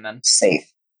perception then. safe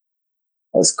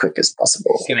as quick as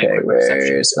possible. Okay,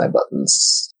 where's my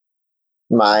buttons?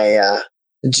 My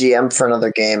GM for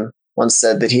another game once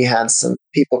said that he had some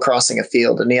people crossing a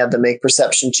field and he had to make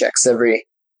perception checks every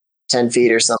 10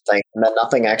 feet or something, and then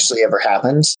nothing actually ever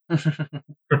happened.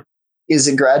 Is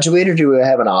it graduated or do I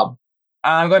have an ob?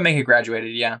 I'm going to make it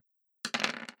graduated, yeah.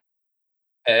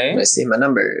 Okay. I see my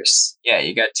numbers. Yeah,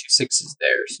 you got 2 6s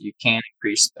there, so you can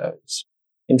increase those.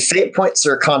 And fate points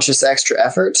are a conscious extra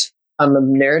effort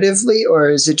narratively, or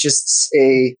is it just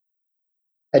a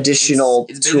additional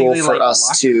It's tool basically for like us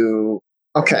luck. to...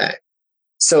 Okay.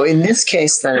 So in this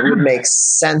case, then, it would make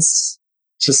sense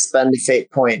to spend a fate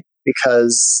point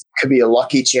because it could be a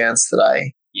lucky chance that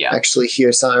I Yeah. actually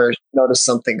hear some or notice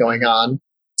something going on.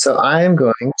 So I'm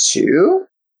going to...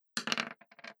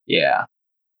 Yeah.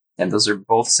 And those are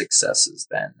both successes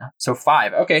then. So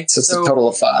 5. Okay. So it's a total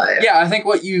of 5. Yeah, I think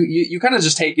what you kind of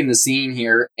just take in the scene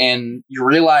here, and you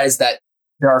realize that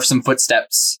there are some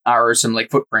footsteps or some like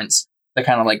footprints that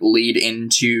kind of like lead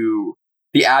into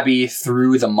the abbey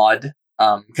through the mud,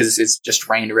 because it's just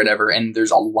rained or whatever, and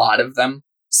there's a lot of them,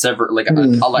 several like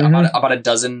about a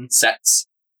dozen sets,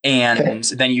 and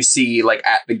then you see like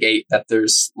at the gate that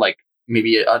there's like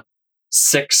maybe a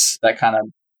 6 that kind of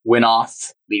went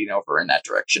off leading over in that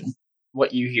direction.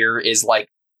 What you hear is like,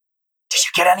 "Did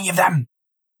you get any of them?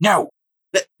 No.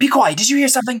 Be quiet. Did you hear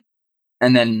something?"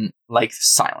 And then like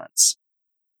silence.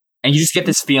 And you just get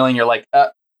this feeling you're like,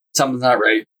 something's not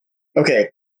right. Okay.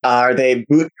 Are they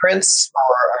boot prints,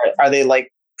 or are they like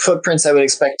footprints I would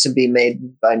expect to be made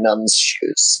by nuns'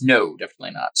 shoes? No,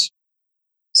 definitely not.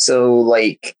 So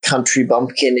like country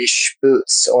bumpkin-ish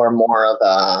boots, or more of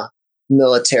a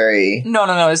military... No.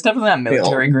 It's definitely not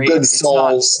military grade. good It's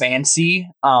soles. not fancy,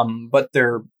 but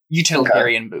they're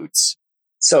utilitarian boots.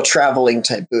 So traveling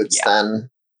type boots, then.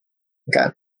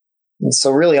 Okay. And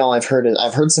so really all I've heard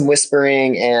some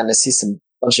whispering, and I see some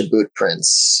bunch of boot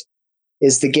prints.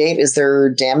 Is there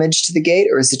damage to the gate,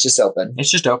 or is it just open?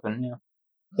 It's just open, yeah.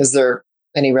 Is there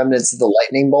any remnants of the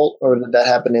lightning bolt, or did that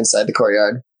happen inside the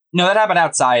courtyard? No, that happened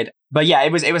outside. But yeah,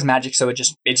 it was magic, so it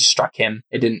just struck him.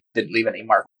 It didn't leave any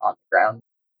mark on the ground.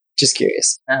 Just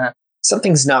curious. Uh-huh.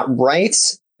 Something's not right,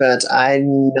 but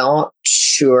I'm not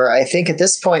sure. I think at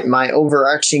this point, my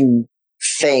overarching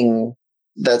thing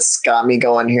that's got me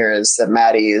going here is that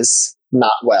Maddie is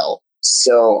not well.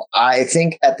 So I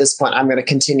think at this point, I'm going to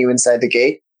continue inside the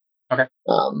gate. Okay.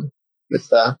 With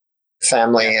the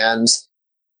family and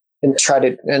try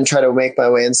to make my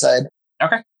way inside.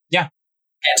 Okay. Yeah.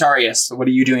 Antarius, what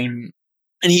are you doing?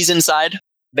 And he's inside,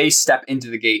 They step into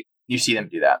the gate. You see them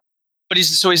do that. but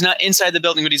he's not inside the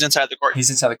building, but he's inside the court. He's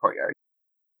inside the courtyard.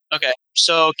 Okay,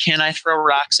 so can I throw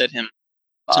rocks at him?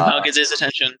 Somehow gets his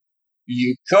attention.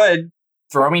 You could.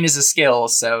 Throwing is a skill,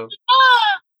 so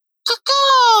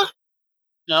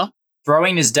No?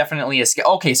 throwing is definitely a skill.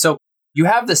 Okay, so you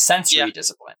have the sensory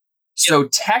discipline. So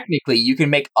technically, you can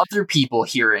make other people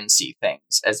hear and see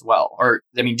things as well. Or,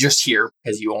 I mean, just hear,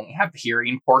 because you only have the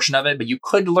hearing portion of it, but you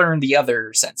could learn the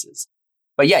other senses.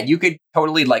 But yeah, you could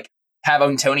totally, like, have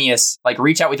Antonius, like,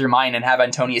 reach out with your mind and have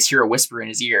Antonius hear a whisper in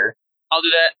his ear. I'll do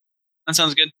that. That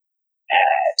sounds good.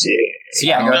 So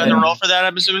yeah, I'm go going to ahead. roll for that,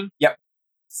 I'm assuming? Yep.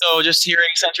 So just hearing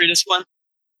sensory discipline?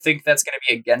 I think that's going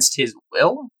to be against his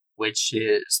will, which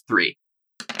is 3.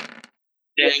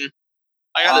 Dang.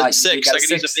 I got a You 6. got I a could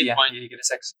use a 6, big yeah, point. you get a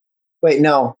 6. Wait,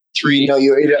 no. 3. No,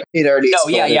 it already No,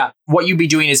 exploded. yeah. What you'd be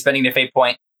doing is spending a fate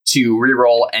point to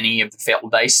re-roll any of the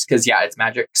failed dice, because, yeah, it's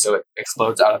magic, so it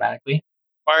explodes automatically.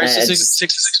 Why is Eh, the it's-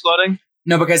 6 exploding?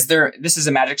 No, because this is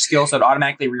a magic skill, so it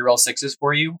automatically re-roll 6s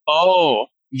for you. Oh.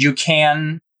 You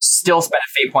can still spend a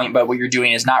fate point, but what you're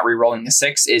doing is not re-rolling the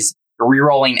 6, is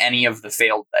re-rolling any of the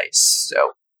failed dice.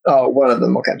 So, Oh, one of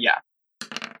them. Okay. yeah.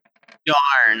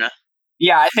 Darn.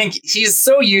 Yeah, I think he's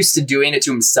so used to doing it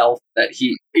to himself that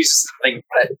he's just like,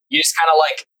 you just kind of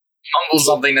like mumble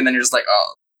something, and then you're just like,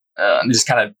 and it just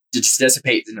kind of just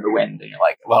dissipates into the wind, and you're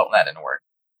like, well, that didn't work.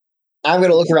 I'm going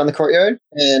to look around the courtyard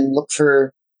and look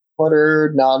for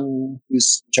Porter, None,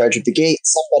 who's in charge of the gate,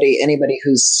 anybody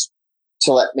who's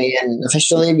to let me in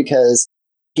officially, because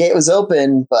the gate was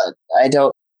open, but I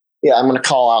don't... Yeah, I'm going to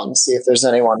call out and see if there's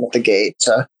anyone at the gate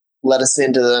to let us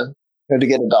into to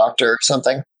get a doctor or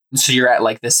something. So you're at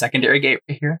like the secondary gate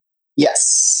right here?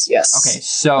 Yes. Okay,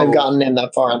 so I've gotten in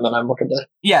that far, and then I'm looking to...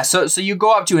 yeah, so you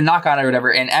go up to and knock on it or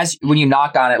whatever, and when you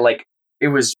knock on it, like, it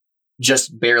was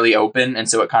just barely open, and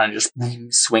so it kind of just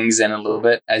swings in a little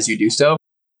bit as you do so.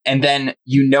 And then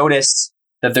you notice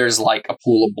that there's like a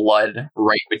pool of blood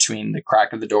right between the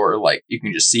crack of the door, like you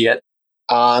can just see it.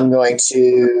 I'm going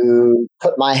to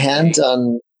put my hand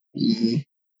on the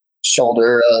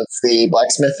shoulder of the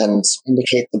blacksmith and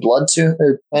indicate the blood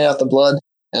point out the blood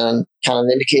and kind of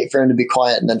indicate for him to be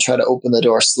quiet, and then try to open the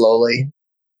door slowly.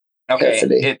 Okay,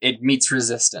 Carefully. it meets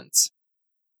resistance.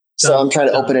 So I'm trying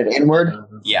to open it inward.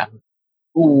 Yeah.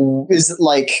 Ooh, is it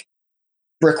like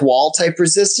brick wall type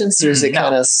resistance, or is it No.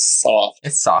 kind of soft?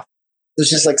 It's soft. It's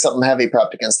just like something heavy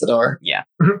propped against the door. Yeah.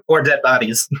 Or dead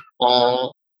bodies.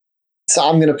 So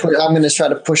I'm gonna try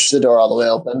to push the door all the way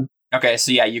open. Okay,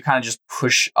 so yeah, you kind of just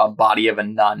push a body of a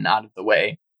nun out of the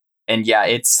way. And yeah,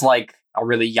 it's like a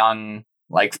really young,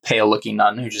 like pale looking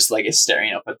nun who just like is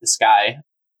staring up at the sky.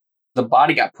 The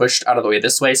body got pushed out of the way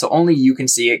this way, so only you can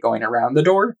see it going around the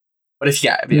door. But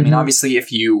I mean, obviously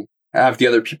if you have the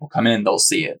other people come in, they'll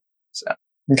see it. So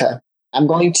Okay. I'm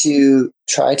going to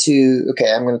I'm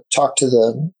going to talk to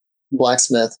the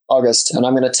blacksmith, August, and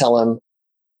I'm going to tell him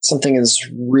something is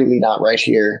really not right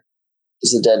here.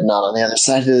 There's a dead nun on the other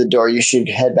side of the door. You should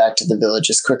head back to the village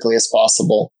as quickly as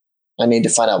possible. I need to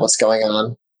find out what's going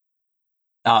on.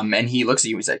 And he looks at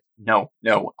you, he's like, no,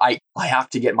 I have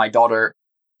to get my daughter.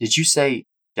 Did you say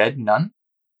dead nun?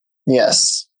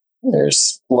 Yes.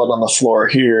 There's blood on the floor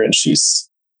here, and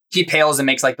he pales and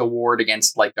makes like the ward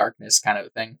against like darkness kind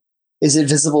of thing. Is it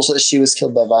visible that she was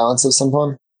killed by violence of some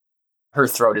form? Her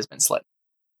throat has been slit.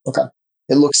 Okay.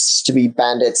 It looks to be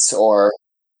bandits or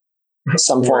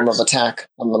some form of attack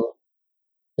on them.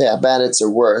 Yeah, bandits or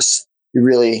worse. You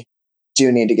really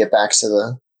do need to get back to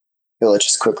the village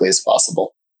as quickly as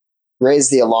possible. Raise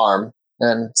the alarm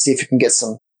and see if you can get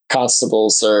some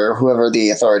constables or whoever the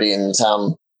authority in the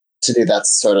town to do that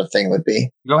sort of thing would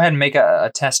be. Go ahead and make a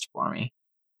test for me.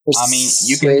 I mean,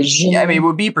 you can. Yeah, I mean, it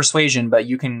would be persuasion, but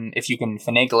you can, if you can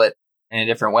finagle it in a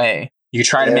different way, you could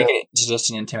try to make it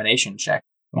just an intimidation check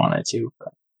if you wanted to.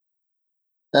 But.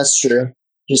 That's true.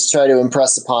 Just try to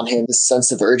impress upon him this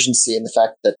sense of urgency and the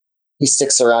fact that he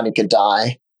sticks around, he could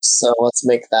die. So let's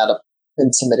make that a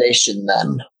intimidation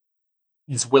then.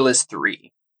 His will is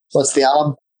 3. What's the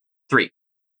odd? 3.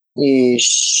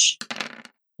 Eesh.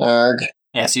 Arg.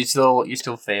 Yeah, so you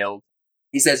still failed.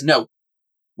 He says, no,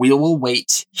 we will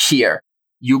wait here.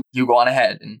 You go on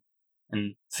ahead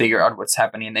and figure out what's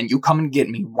happening, and then you come and get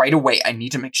me right away. I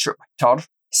need to make sure my daughter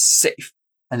is safe.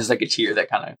 And there's like a tear that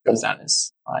kind of goes down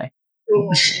his eye.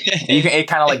 It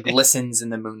kind of like glistens in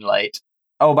the moonlight.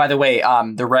 Oh, by the way,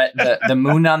 the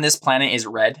moon on this planet is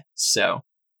red, so.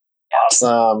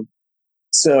 Awesome.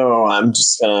 So I'm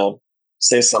just gonna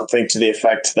say something to the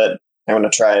effect that I'm gonna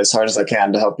try as hard as I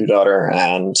can to help your daughter,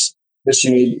 and but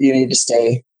you need to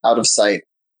stay out of sight.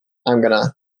 I'm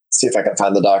gonna see if I can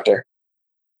find the doctor.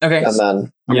 Okay. And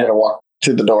then I'm gonna walk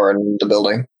through the door in the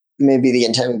building. Maybe the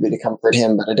intent would be to comfort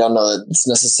him, but I don't know that it's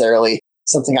necessarily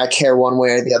something I care one way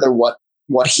or the other what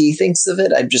he thinks of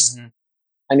it. I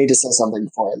need to say something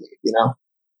before I leave, you know?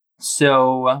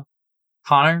 So,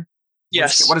 Connor?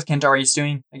 Yes. What is Kentarius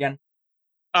doing again?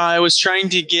 I was trying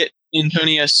to get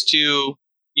Antonius to,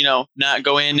 not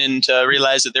go in and to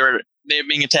realize that they were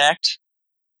being attacked,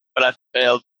 but I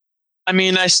failed. I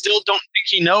mean, I still don't think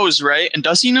he knows, right? And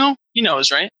does he know? He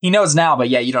knows, right? He knows now, but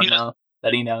yeah, you don't know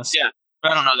that he knows. Yeah,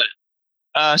 but I don't know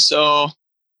that. So,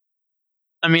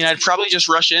 I mean, I'd probably just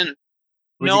rush in.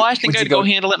 I think I'd go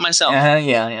handle it myself.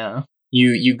 Yeah.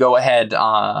 You go ahead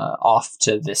off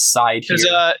to this side here.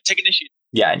 Because take initiative.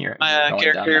 Yeah, and you're going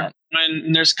character. down that.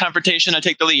 When there's confrontation, I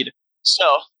take the lead. So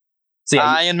yeah,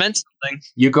 I invent something.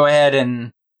 You go ahead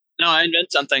and... No, I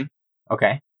invent something.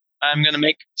 Okay. I'm going to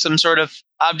make some sort of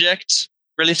object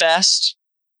really fast.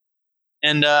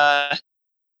 And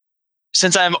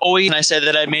since I'm OE, and I said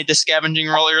that I made the scavenging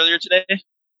roll earlier today.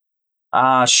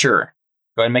 Sure.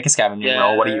 Go ahead and make a scavenging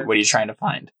roll. What are you trying to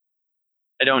find?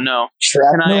 I don't know.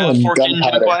 Shrapnel can I and fork in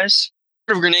gunpowder. junkwise?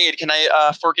 Grenade. Can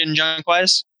I fork in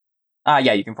junkwise?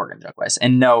 Yeah, you can fork in junkwise.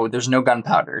 And no, there's no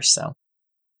gunpowder, so.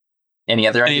 Any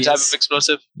other Any ideas? type of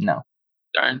explosive? No.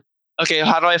 Darn. Okay,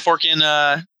 how do I fork in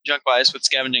junkwise with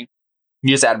scavenging?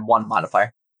 You just add 1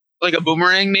 modifier. Like a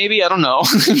boomerang, maybe? I don't know.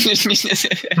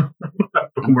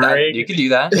 Boomerang? You can do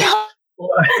that.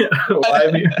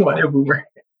 Why a boomerang?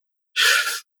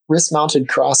 Wrist-mounted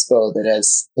crossbow that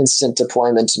has instant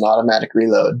deployment and automatic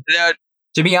reload.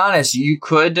 To be honest, you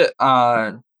could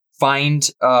find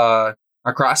a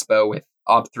crossbow with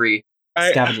OB3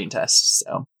 scavenging tests.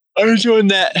 So I'm doing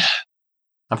that.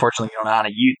 Unfortunately, you don't know how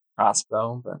to use a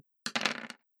crossbow, but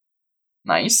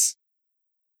nice.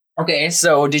 Okay,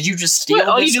 so did you just steal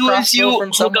all this you do crossbow is you from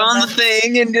hook someone? on the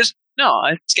thing and just... No,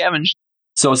 I scavenged.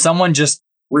 So someone just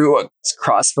threw a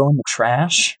crossbow in the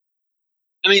trash?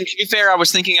 I mean, to be fair, I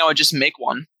was thinking I would just make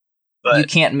one.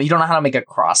 But You don't know how to make a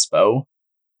crossbow.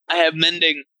 I have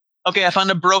mending. Okay, I found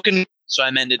a broken... So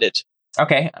I mended it.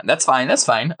 Okay, that's fine.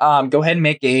 Go ahead and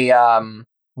make a,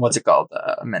 what's it called?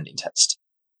 A mending test.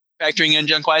 Factoring in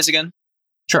junkwise again?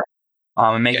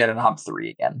 And make that an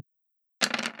OB3 again.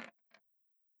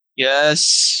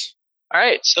 Yes. All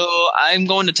right, so I'm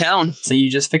going to town. So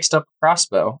you just fixed up a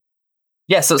crossbow.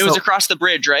 Yeah, so It was across the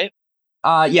bridge, right?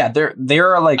 yeah, they're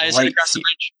like I just right went across the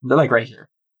bridge. They're like right here.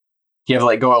 You have to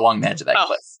like go along the edge of that Oh.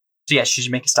 cliff. So yeah, you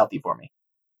should make a stealthy for me.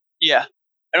 Yeah.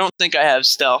 I don't think I have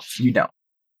stealth. You don't.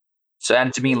 So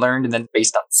added to being learned and then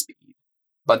based on speed.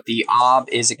 But the ob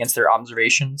is against their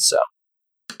observation, so.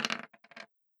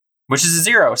 Which is a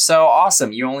 0. So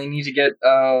awesome. You only need to get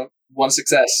 1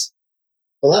 success.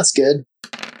 Well, that's good.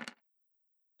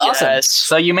 Awesome. Yes.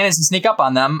 So you managed to sneak up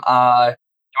on them. You want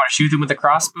to shoot them with a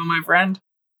crossbow, my friend?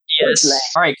 Yes.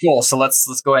 All right, cool. So let's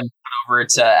go ahead and put over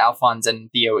to Alphonse and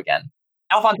Theo again.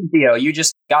 Alphonse and Theo, you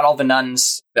just got all the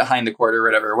nuns behind the court or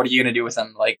whatever. What are you going to do with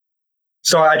them? Like,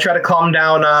 So I try to calm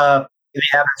down the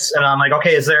abbess, and I'm like,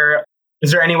 okay, is there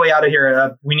any way out of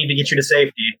here? We need to get you to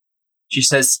safety. she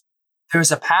says,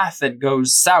 there's a path that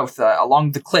goes south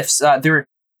along the cliffs.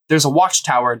 There's a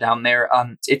watchtower down there.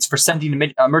 It's for sending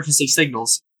emergency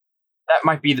signals. That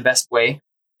might be the best way.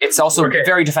 It's also Okay.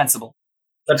 very defensible.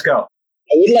 Let's go.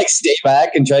 I would like stay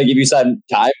back and try to give you some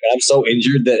time, but I'm so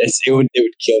injured that it would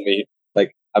kill me.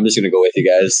 Like, I'm just gonna go with you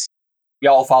guys. We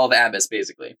all follow the abbess,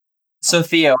 basically. So,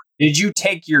 Theo, did you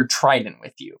take your trident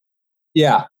with you?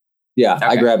 Yeah, I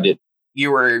Okay. grabbed it.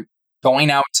 You were going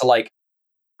out to, like,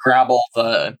 grab all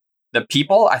the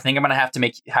people. I think I'm going to have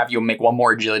to have you make one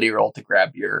more agility roll to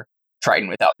grab your trident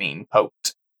without being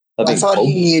poked. I thought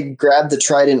he had grabbed the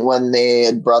trident when they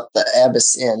had brought the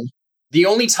abbess in. The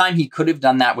only time he could have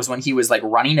done that was when he was, like,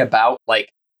 running about,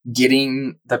 like,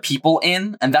 getting the people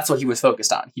in, and that's what he was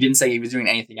focused on. He didn't say he was doing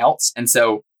anything else, and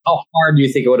so How hard do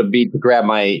you think it would have been to grab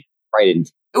my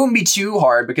trident? it wouldn't be too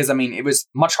hard, because, I mean, it was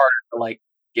much harder to, like,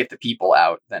 get the people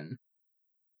out than,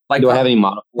 like, Do I have any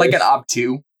modifiers? like an Ob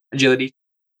 2 agility. Do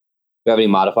I have any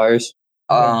modifiers?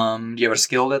 Do you have a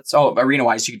skill that's... Oh,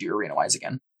 arena-wise, you could do arena-wise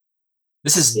again.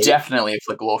 This is definitely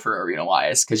applicable for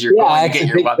arena-wise, because you're going to get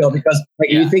your weapon. So, because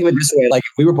if you think of it this way, like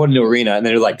if we were put into arena and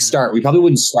they're like start, we probably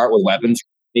wouldn't start with weapons.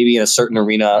 Maybe in a certain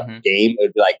arena game, it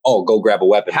would be like, oh, go grab a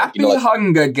weapon. Happy like,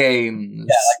 Hunger Games.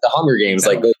 yeah, like the Hunger Games,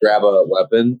 like go grab a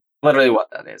weapon. Literally what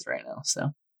that is right now.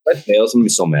 So If I fail, I'm gonna be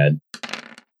so mad.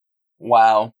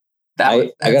 wow,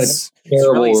 I got a that's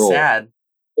terrible really roll. sad.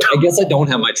 I guess I don't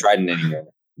have my trident anymore.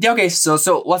 Yeah, okay, so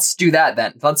let's do that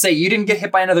then. Let's say you didn't get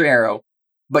hit by another arrow,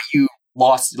 but you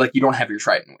lost, like you don't have your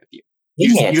trident with you.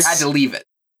 You had to leave it.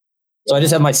 So I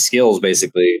just have my skills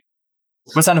basically.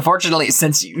 But unfortunately,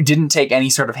 since you didn't take any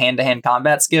sort of hand-to-hand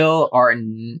combat skill or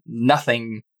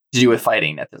nothing to do with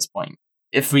fighting at this point,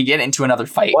 if we get into another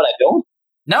fight, What I don't?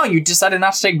 no, you decided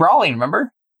not to take brawling.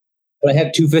 Remember? But I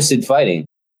have two-fisted fighting.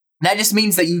 That just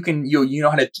means that you know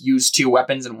how to use 2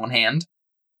 weapons in one hand,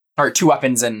 or 2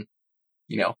 weapons in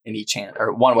each hand,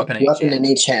 or 1 weapon in each hand. In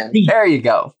each hand. There you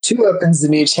go. 2 weapons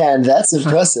in each hand. That's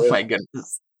impressive. Oh my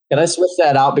goodness. Can I switch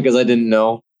that out because I didn't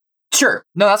know? Sure.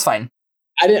 No, that's fine.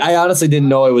 I honestly didn't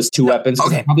know it was 2 weapons.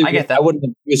 'Cause Okay, probably I get that. I wouldn't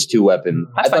have used 2 weapons.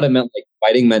 That's I thought fine. it meant like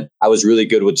fighting meant I was really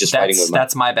good with just fighting with my.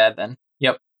 That's my bad then.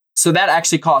 Yep. So that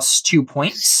actually costs 2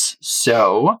 points.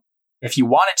 So if you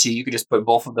wanted to, you could just put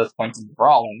both of those points into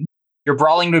brawling. Your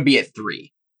brawling would be at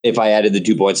 3. If I added the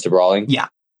 2 points to brawling. Yeah.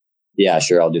 Yeah,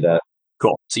 sure, I'll do that.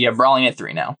 Cool. So you have brawling at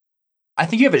 3 now. I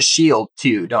think you have a shield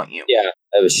too, don't you? Yeah,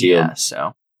 I have a shield. Yeah. So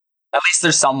at least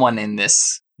there's someone in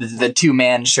this the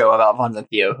 2-man show of Alphonse and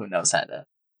Theo who knows how to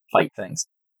fight things.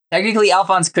 Technically,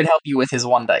 Alphonse could help you with his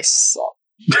 1 dice. So.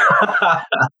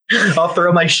 I'll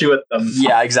throw my shoe at them.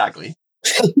 Yeah, exactly.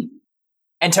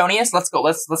 Antonius, let's go.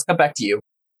 Let's come back to you.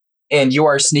 And you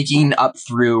are sneaking up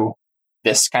through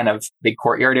this kind of big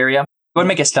courtyard area. Go ahead and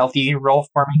make a stealthy roll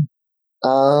for me.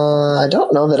 I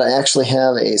don't know that I actually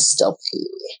have a stealthy,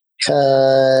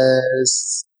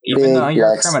 because Even though you're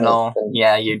a blacksmith criminal, and-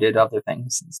 yeah, you did other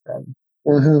things instead.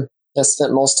 I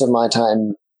spent most of my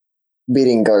time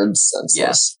beating guards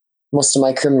senseless. Most of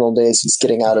my criminal days was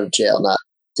getting out of jail, not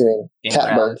doing Getting cat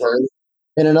around. burglary.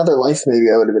 In another life, maybe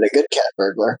I would have been a good cat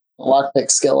burglar. A lockpick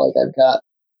skill like I've got.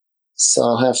 So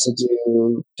I'll have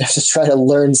to try to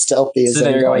learn stealthy as So there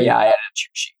I'm you go. going. Yeah, I added a cheat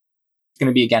sheet. It's going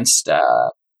to be against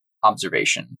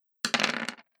observation.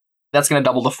 That's going to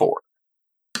double to 4.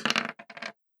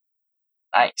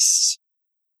 Nice.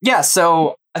 Yeah,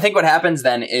 so I think what happens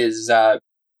then is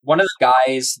one of the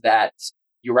guys that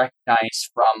you recognize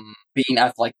from being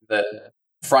at like the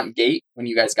front gate when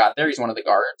you guys got there, he's one of the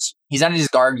guards. He's not in his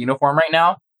guard uniform right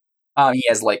now. He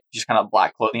has like just kind of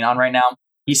black clothing on right now.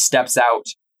 He steps out.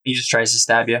 He just tries to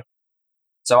stab you.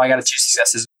 So I got a 2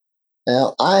 successes.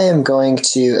 Now, I am going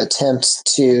to attempt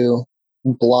to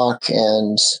block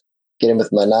and get him with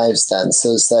my knives then.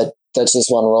 So that's just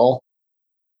 1 roll?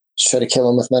 Just try to kill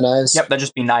him with my knives? Yep, that'd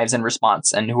just be knives in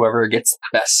response, and whoever gets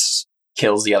the best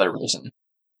kills the other person.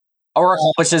 Or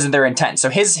accomplishes their intent. So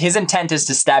his intent is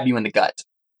to stab you in the gut.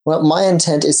 Well, my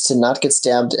intent is to not get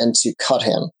stabbed and to cut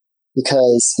him.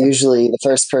 Because usually the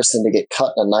first person to get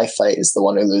cut in a knife fight is the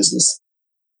one who loses.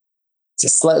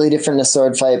 It's slightly different in a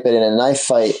sword fight, but in a knife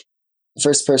fight, the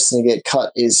first person to get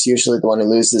cut is usually the one who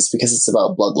loses because it's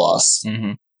about blood loss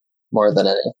Mm-hmm. more than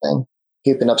anything.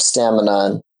 Keeping up stamina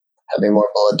and having more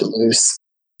blood to lose.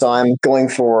 So I'm going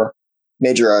for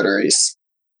major arteries.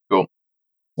 Cool.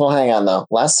 Well, hang on though.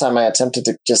 Last time I attempted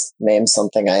to just name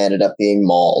something, I ended up being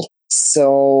mauled.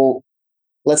 So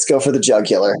let's go for the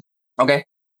jugular. Okay.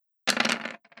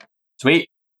 Sweet.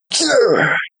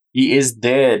 He is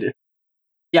dead.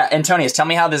 Yeah, Antonius, tell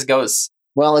me how this goes.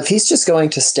 Well, if he's just going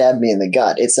to stab me in the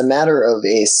gut, it's a matter of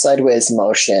a sideways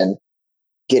motion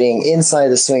getting inside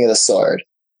the swing of the sword.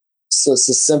 So it's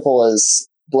as simple as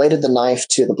blade of the knife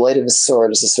to the blade of his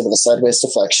sword is a sort of a sideways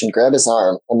deflection, grab his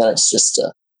arm, and then it's just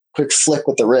a quick flick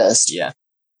with the wrist. Yeah.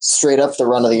 Straight up the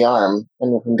run of the arm,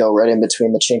 and we can go right in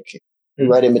between the chink,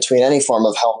 right in between any form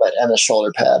of helmet and a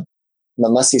shoulder pad. And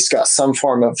unless he's got some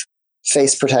form of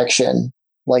face protection,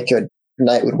 like a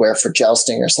knight would wear for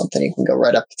jousting or something, he can go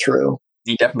right up through.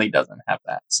 He definitely doesn't have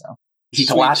that, so. He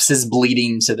Sweet. collapses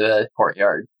bleeding to the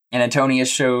courtyard. And Antonius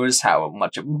shows how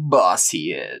much of a boss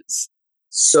he is.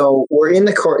 So we're in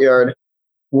the courtyard.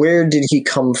 Where did he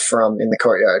come from in the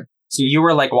courtyard? So you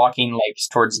were like walking like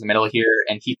towards the middle here,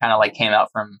 and he kind of like came out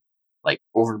from like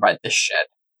over by the shed.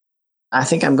 I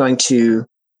think I'm going to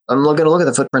look at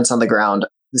the footprints on the ground.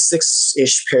 The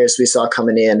 6-ish pairs we saw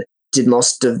coming in, did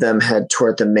most of them head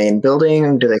toward the main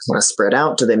building? Do they kind of spread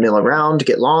out? Do they mill around,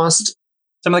 get lost?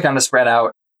 Some of them kind of spread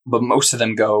out, but most of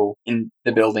them go in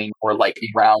the building or like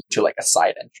around to like a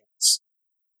side entrance.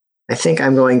 I think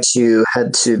I'm going to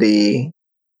head to the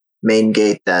main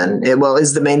gate then.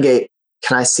 Is the main gate,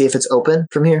 can I see if it's open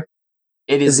from here?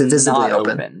 It is it visibly not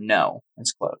open. No,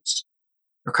 it's closed.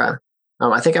 Okay.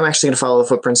 I think I'm actually going to follow the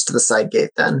footprints to the side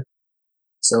gate then.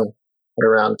 So head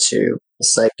around to the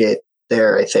side gate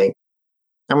there, I think.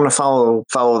 I'm going to follow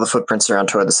the footprints around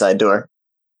toward the side door.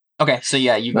 Okay, so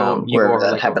yeah, you go wherever over,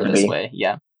 that like, happened over to this be. way.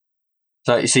 Yeah.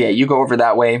 So yeah, you go over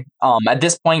that way. At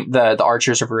this point, the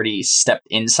archers have already stepped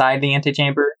inside the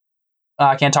antechamber,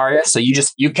 Cantaria. So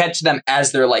you catch them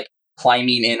as they're like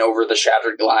climbing in over the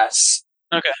shattered glass.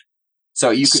 Okay. So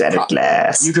you could Shattered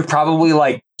glass. you could probably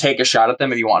like take a shot at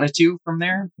them if you wanted to from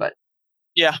there, but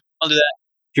Yeah, I'll do that.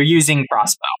 if you're using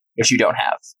crossbow, which you don't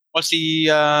have. What's the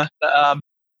 4. an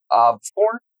ob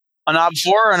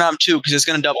 4 or an ob 2? Because it's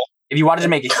going to double. If you wanted to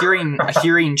make a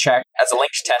hearing check as a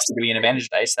linked test to give you an advantage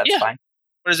dice, that's Yeah. fine.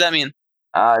 What does that mean?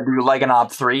 Do like an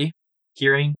ob 3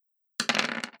 hearing.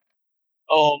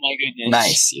 Oh my goodness.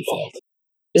 Nice. You failed.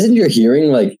 Isn't your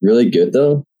hearing like really good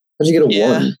though? How'd you get a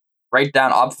Yeah. 1? Write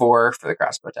down ob 4 for the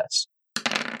crossbow test.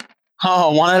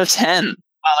 Oh, 1 out of 10. Oh, look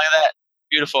at that.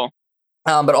 Beautiful.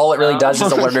 But all it really does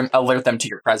is alert them to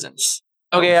your presence.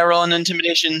 Okay, I roll an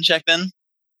intimidation check then.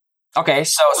 Okay,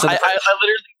 so I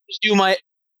literally just do my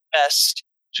best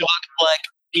to look like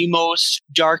the most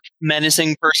dark,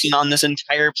 menacing person on this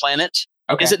entire planet.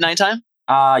 okay. Is it nighttime?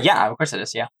 Yeah, of course it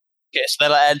is. Yeah. Okay, so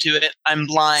that'll add to it. I'm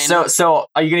blind. So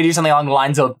are you gonna do something along the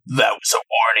lines of that was a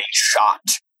warning shot?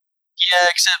 Yeah,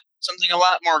 except something a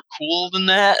lot more cool than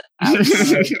that.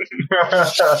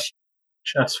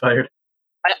 Shots fired.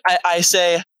 I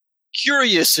say,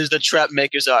 curious is the trap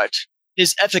maker's art,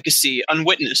 his efficacy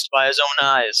unwitnessed by his own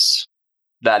eyes.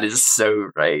 That is so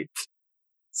right.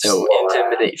 So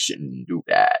intimidation, do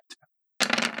that.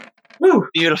 Woo,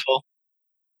 beautiful.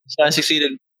 So I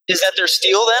succeeded. Is that their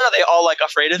steal then? Are they all like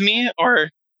afraid of me, or?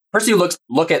 Percy looks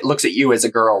at you as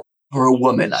a girl, or a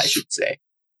woman, I should say.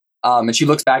 And she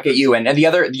looks back at you, and the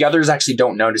others actually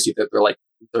don't notice you. That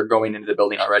they're going into the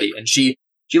building already, and she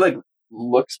like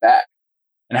looks back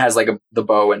and has like the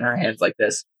bow in her hands like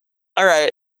this. All right.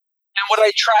 And what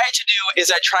I try to do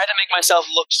is I try to make myself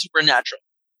look supernatural.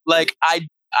 Like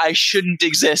I shouldn't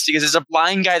exist because there's a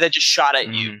blind guy that just shot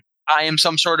at you. I am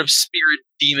some sort of spirit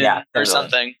demon or totally.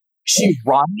 something. She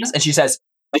runs and she says,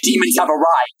 "The demons have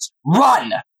arrived!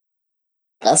 Run!"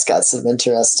 That's got some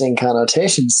interesting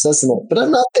connotations, doesn't it? But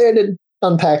I'm not there to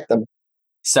unpack them.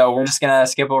 So we're just gonna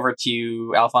skip over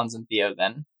to Alphonse and Theo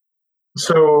then.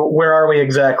 So where are we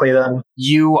exactly then?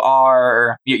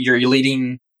 You're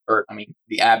leading, or I mean,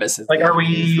 the abbess is. Like, are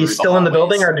we still in the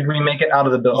building, or did we make it out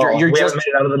of the building? You're we just haven't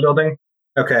made it out of the building?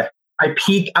 Okay. I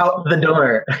peek out the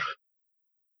door.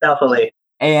 Stealthily.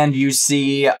 And you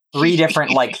see 3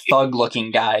 different like thug-looking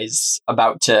guys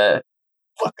about to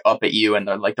look up at you, and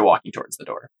they're walking towards the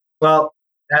door. Well,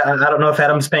 I don't know if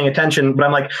Adam's paying attention, but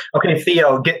I'm like, okay,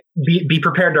 Theo, be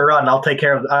prepared to run. I'll take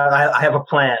care of. I have a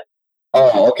plan.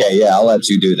 Oh, okay, yeah, I'll let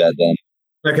you do that then.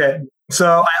 Okay, so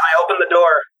I open the door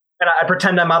and I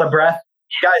pretend I'm out of breath.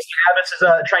 Guys, Travis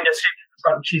is trying to escape the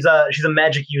front. She's a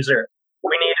magic user.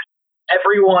 We need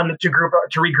everyone to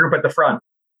regroup at the front.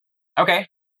 Okay.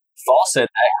 False at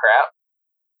that crap.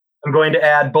 I'm going to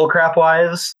add bullcrap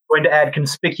wise. I'm going to add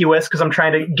conspicuous because I'm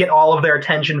trying to get all of their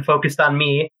attention focused on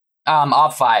me.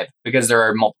 Off 5 because there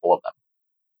are multiple of them.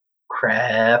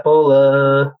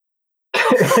 Crapola.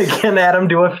 Can Adam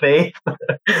do a faith?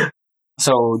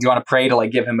 So do you want to pray to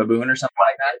like give him a boon or something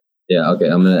like that? Yeah, okay,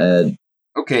 I'm going to add.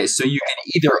 Okay, so you can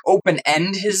either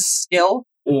open-end his skill,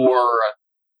 or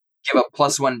give a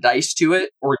 +1 dice to it,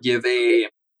 or give a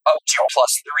up to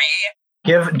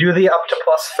 +3. Do the up to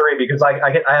 +3 because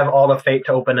I have all the fate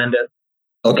to open end it.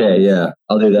 Okay, yeah,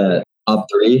 I'll do that. Up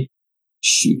 3.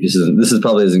 Shoot, this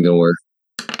probably isn't going to work.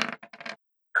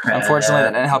 Unfortunately,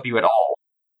 that didn't help you at all.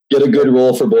 Get a good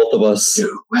roll for both of us.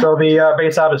 So the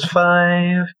base out is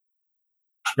 5.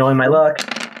 Knowing my luck.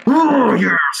 Ooh,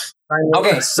 yes!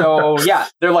 Okay, so yeah,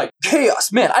 they're like,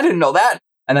 chaos, man, I didn't know that.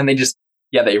 And then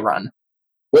they run.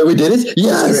 Wait, we did it?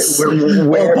 Yes!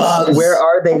 Where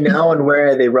are they now and where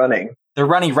are they running? They're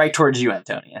running right towards you,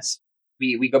 Antonius.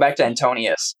 We go back to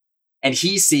Antonius, and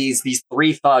he sees these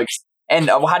 3 thugs. And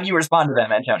how do you respond to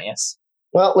them, Antonius?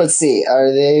 Well, let's see. Are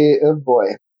they... Oh,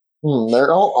 boy.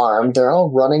 They're all armed. They're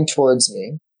all running towards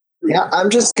me. Yeah, I'm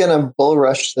just going to bull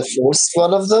rush the first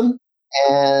one of them.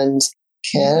 And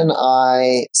can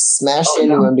I smash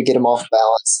into him to get him off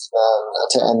balance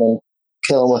and then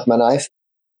kill him with my knife?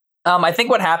 I think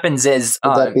what happens is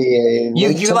Would that be a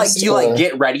you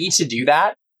get ready to do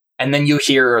that, and then you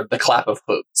hear the clap of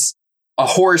hooves. A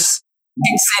horse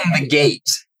kicks in the gate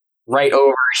right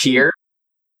over here,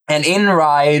 and in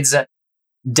rides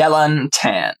Delan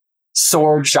Tan,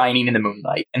 sword shining in the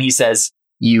moonlight, and he says,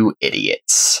 "You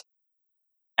idiots!"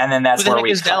 And then that's Who the where heck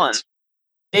we is cut. Delan?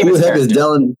 Who the heck is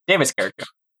Dylan? David's character.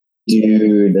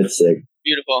 Dude, that's sick.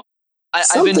 Beautiful. I've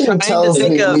Something been trying to tells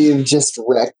think me of. we've just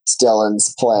wrecked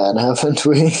Dylan's plan, haven't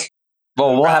we?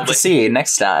 Well, we'll have to Probably. see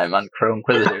next time on Crow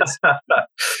Inquisitors.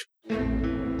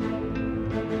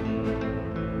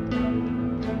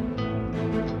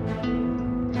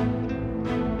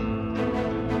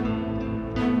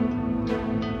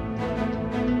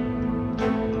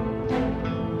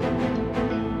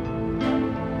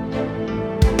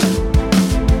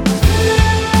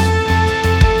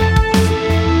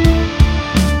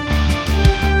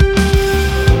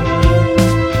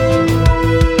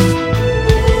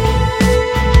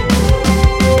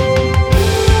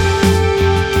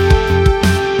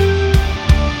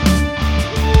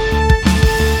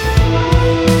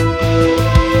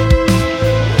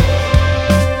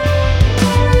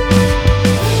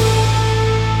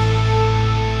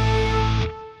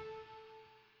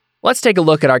 Let's take a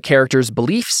look at our characters'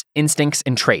 beliefs, instincts,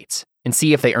 and traits, and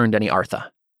see if they earned any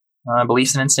Artha.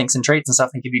 Beliefs and instincts and traits and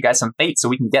stuff can give you guys some fate so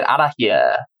we can get out of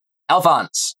here.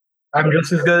 Alphonse, I'm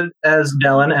just as good as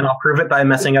Dylan, and I'll prove it by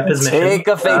messing up his mission. take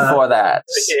a fate for that.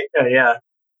 Yeah.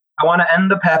 I want to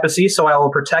end the papacy, so I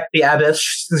will protect the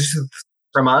abyss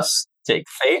from us. Take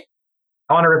fate.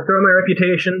 I want to restore my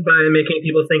reputation by making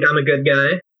people think I'm a good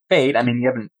guy. Fate, I mean, you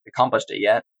haven't accomplished it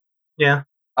yet. Yeah.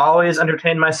 Always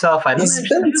entertain myself. I didn't He's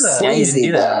actually been do that. Yeah, you didn't crazy,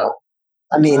 do that. though.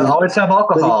 I mean, I always have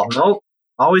alcohol. Nope.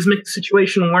 Always make the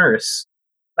situation worse.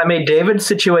 I made David's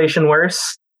situation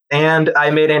worse, and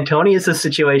I made Antonius'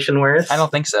 situation worse. I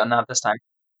don't think so, not this time.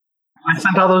 I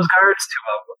sent all those guards to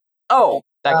him. Oh,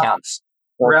 that counts.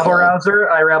 Rebel rouser.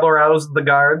 I rebel roused the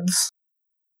guards.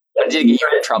 I did get you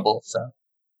in trouble, so.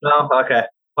 No, okay.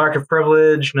 Mark of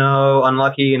privilege. No.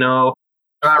 Unlucky. No.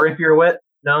 Rip your wit.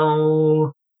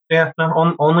 No. Yeah,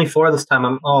 no. Only 4 this time.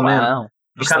 Man, Wow.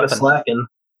 I'm kind of slacking.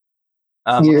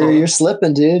 you're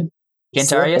slipping, dude.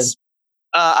 Cantarius?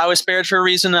 I was spared for a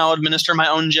reason. I'll administer my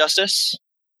own justice.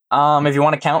 If you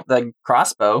want to count the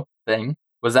crossbow thing,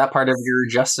 was that part of your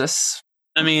justice?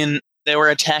 I mean, they were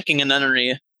attacking a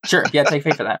nunnery. Sure, yeah, take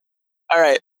fate for that. All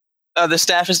right. The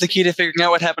staff is the key to figuring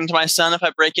out what happened to my son. If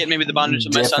I break it, maybe the bondage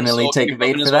of my son's Definitely soul can take be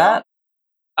fate broken for as well. that.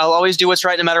 I'll always do what's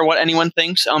right no matter what anyone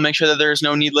thinks. I'll make sure that there is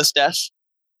no needless death.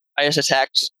 I just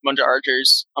attacked a bunch of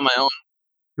archers on my own.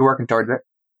 You're working towards it.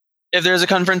 If there's a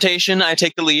confrontation, I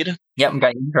take the lead. Yep, I'm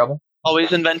getting in trouble.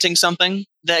 Always inventing something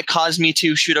that caused me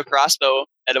to shoot a crossbow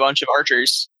at a bunch of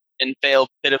archers and fail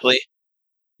pitifully.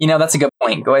 You know, that's a good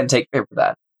point. Go ahead and take fate for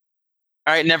that.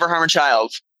 All right, never harm a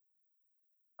child.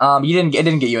 It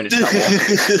didn't get you into trouble.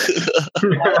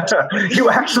 You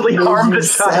actually harmed a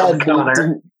child,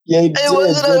 Connor. Yeah, It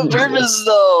wasn't on purpose,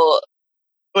 though.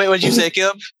 Wait, what'd you say,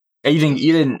 Caleb? You didn't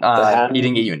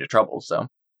get you into trouble, so. All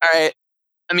right.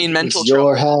 I mean, mental It's trouble.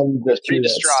 your hand that Pretty threw that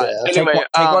distraught. staff. Anyway,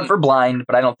 take one for blind,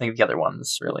 but I don't think the other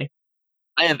ones really.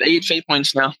 I have 8 fate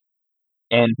points now.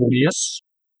 And Proteus?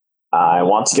 I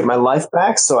want to get my life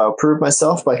back, so I'll prove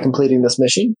myself by completing this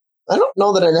mission. I don't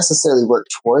know that I necessarily work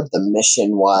toward the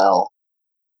mission while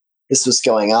this was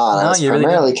going on. No, I was you really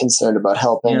primarily concerned about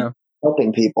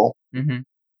helping people. Mm-hmm.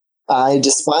 I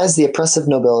despise the oppressive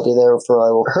nobility, therefore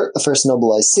I will hurt the first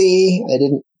noble I see. I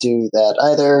didn't do that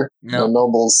either. No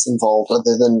nobles involved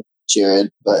other than Jared,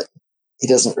 but he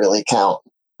doesn't really count.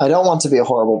 I don't want to be a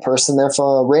horrible person,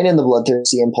 therefore I'll rein in the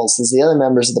bloodthirsty impulses. The other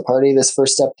members of the party, this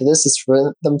first step to this is to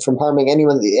prevent them from harming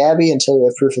anyone at the Abbey until we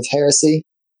have proof of heresy.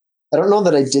 I don't know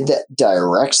that I did that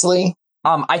directly.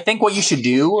 I think what you should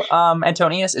do,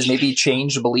 Antonius, is maybe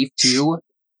change the belief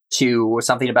to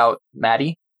something about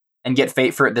Maddie and get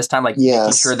fate for it this time, like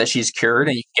making sure that she's cured,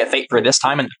 and you can get fate for it this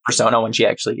time and Persona when she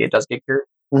actually does get cured.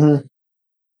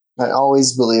 Mm-hmm. I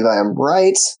always believe I am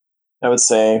right. I would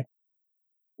say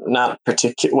not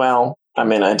particular. Well, I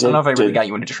mean, I don't know if I really got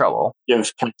you into trouble.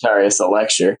 Give Cantarius a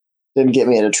lecture. Didn't get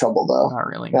me into trouble, though. Not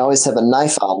really. I always have a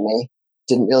knife on me.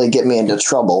 Didn't really get me into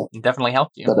trouble. It definitely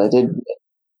helped you. But I did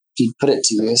put it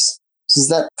to use. Is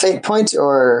that fate point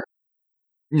or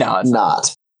no? It's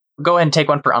not. Go ahead and take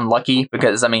one for unlucky,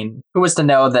 because, I mean, who was to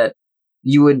know that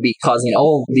you would be causing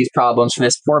all of these problems for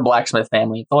this poor blacksmith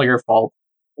family? It's all your fault.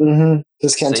 Mm-hmm.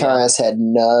 Because Cantarius had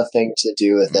nothing to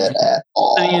do with it at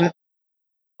all. I mean,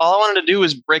 all I wanted to do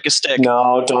was break a stick.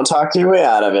 No, don't talk your way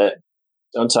out of it.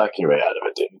 Don't talk your way out of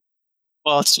it, dude.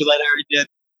 Well, it's too late. I already did.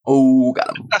 Oh,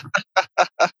 got him.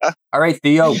 All right,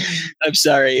 Theo. I'm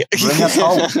sorry. Bring us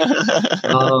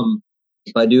home.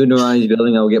 If I do Norani's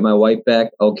building, I will get my wife back.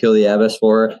 I'll kill the abbess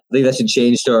for her. I think that should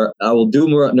change to I will do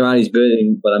Norani's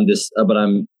building, but I'm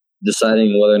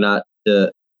deciding whether or not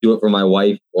to do it for my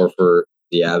wife or for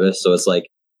the abbess. So it's like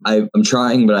I'm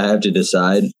trying, but I have to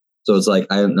decide. So it's like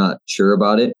I'm not sure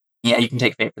about it. Yeah, you can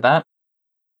take fate for that.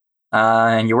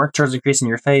 And you work towards increasing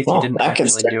your faith. You didn't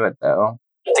actually do it, though.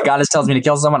 If the goddess tells me to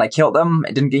kill someone, I killed them.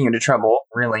 It didn't get you into trouble,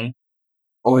 really.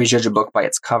 Always judge a book by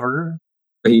its cover.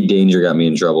 Great danger got me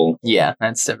in trouble. Yeah,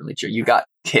 that's definitely true. You got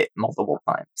hit multiple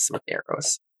times with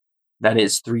arrows. That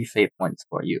is 3 fate points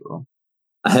for you.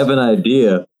 I have an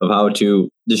idea of how to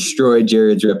destroy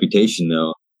Jared's reputation,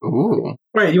 though. Ooh.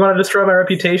 Wait, you want to destroy my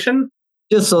reputation?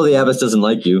 Just so the abbess doesn't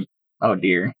like you. Oh,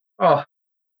 dear. Oh,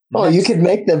 you could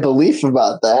make them believe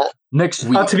about that. Next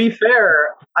week. To be fair,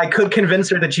 I could convince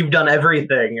her that you've done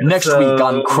everything. Next week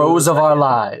on Crows of Our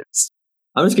Lives.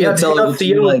 I'm just going to tell her that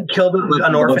you killed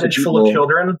an orphanage full of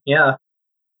children. Yeah.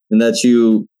 And that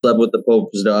you slept with the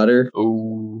Pope's daughter.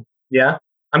 Ooh. Yeah.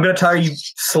 I'm going to tell her you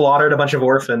slaughtered a bunch of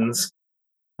orphans.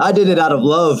 I did it out of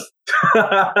love.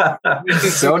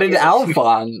 So did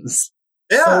Alphonse.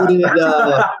 Yeah.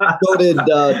 So did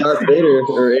Darth Vader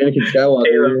or Anakin Skywalker.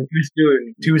 Caleb,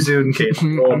 too soon, Caleb.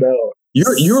 Oh no.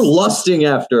 You're lusting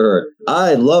after her.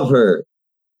 I love her.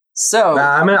 So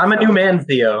I'm a new man,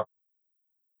 Theo.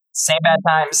 Same bad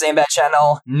time, same bad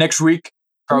channel. Next week,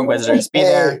 Crow Inquisitors. Be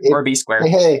there or be square.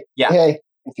 Hey,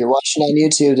 if you're watching on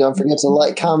YouTube, don't forget to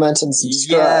like, comment, and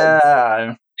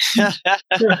subscribe. Yeah.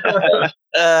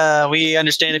 We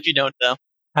understand if you don't, though.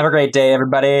 Have a great day,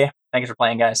 everybody. Thanks for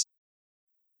playing, guys.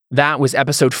 That was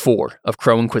episode 4 of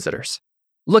Crow Inquisitors.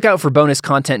 Look out for bonus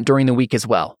content during the week as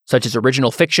well, such as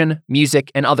original fiction,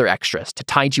 music, and other extras to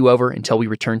tide you over until we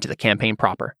return to the campaign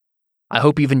proper. I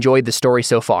hope you've enjoyed the story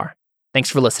so far. Thanks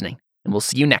for listening, and we'll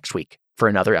see you next week for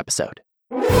another episode.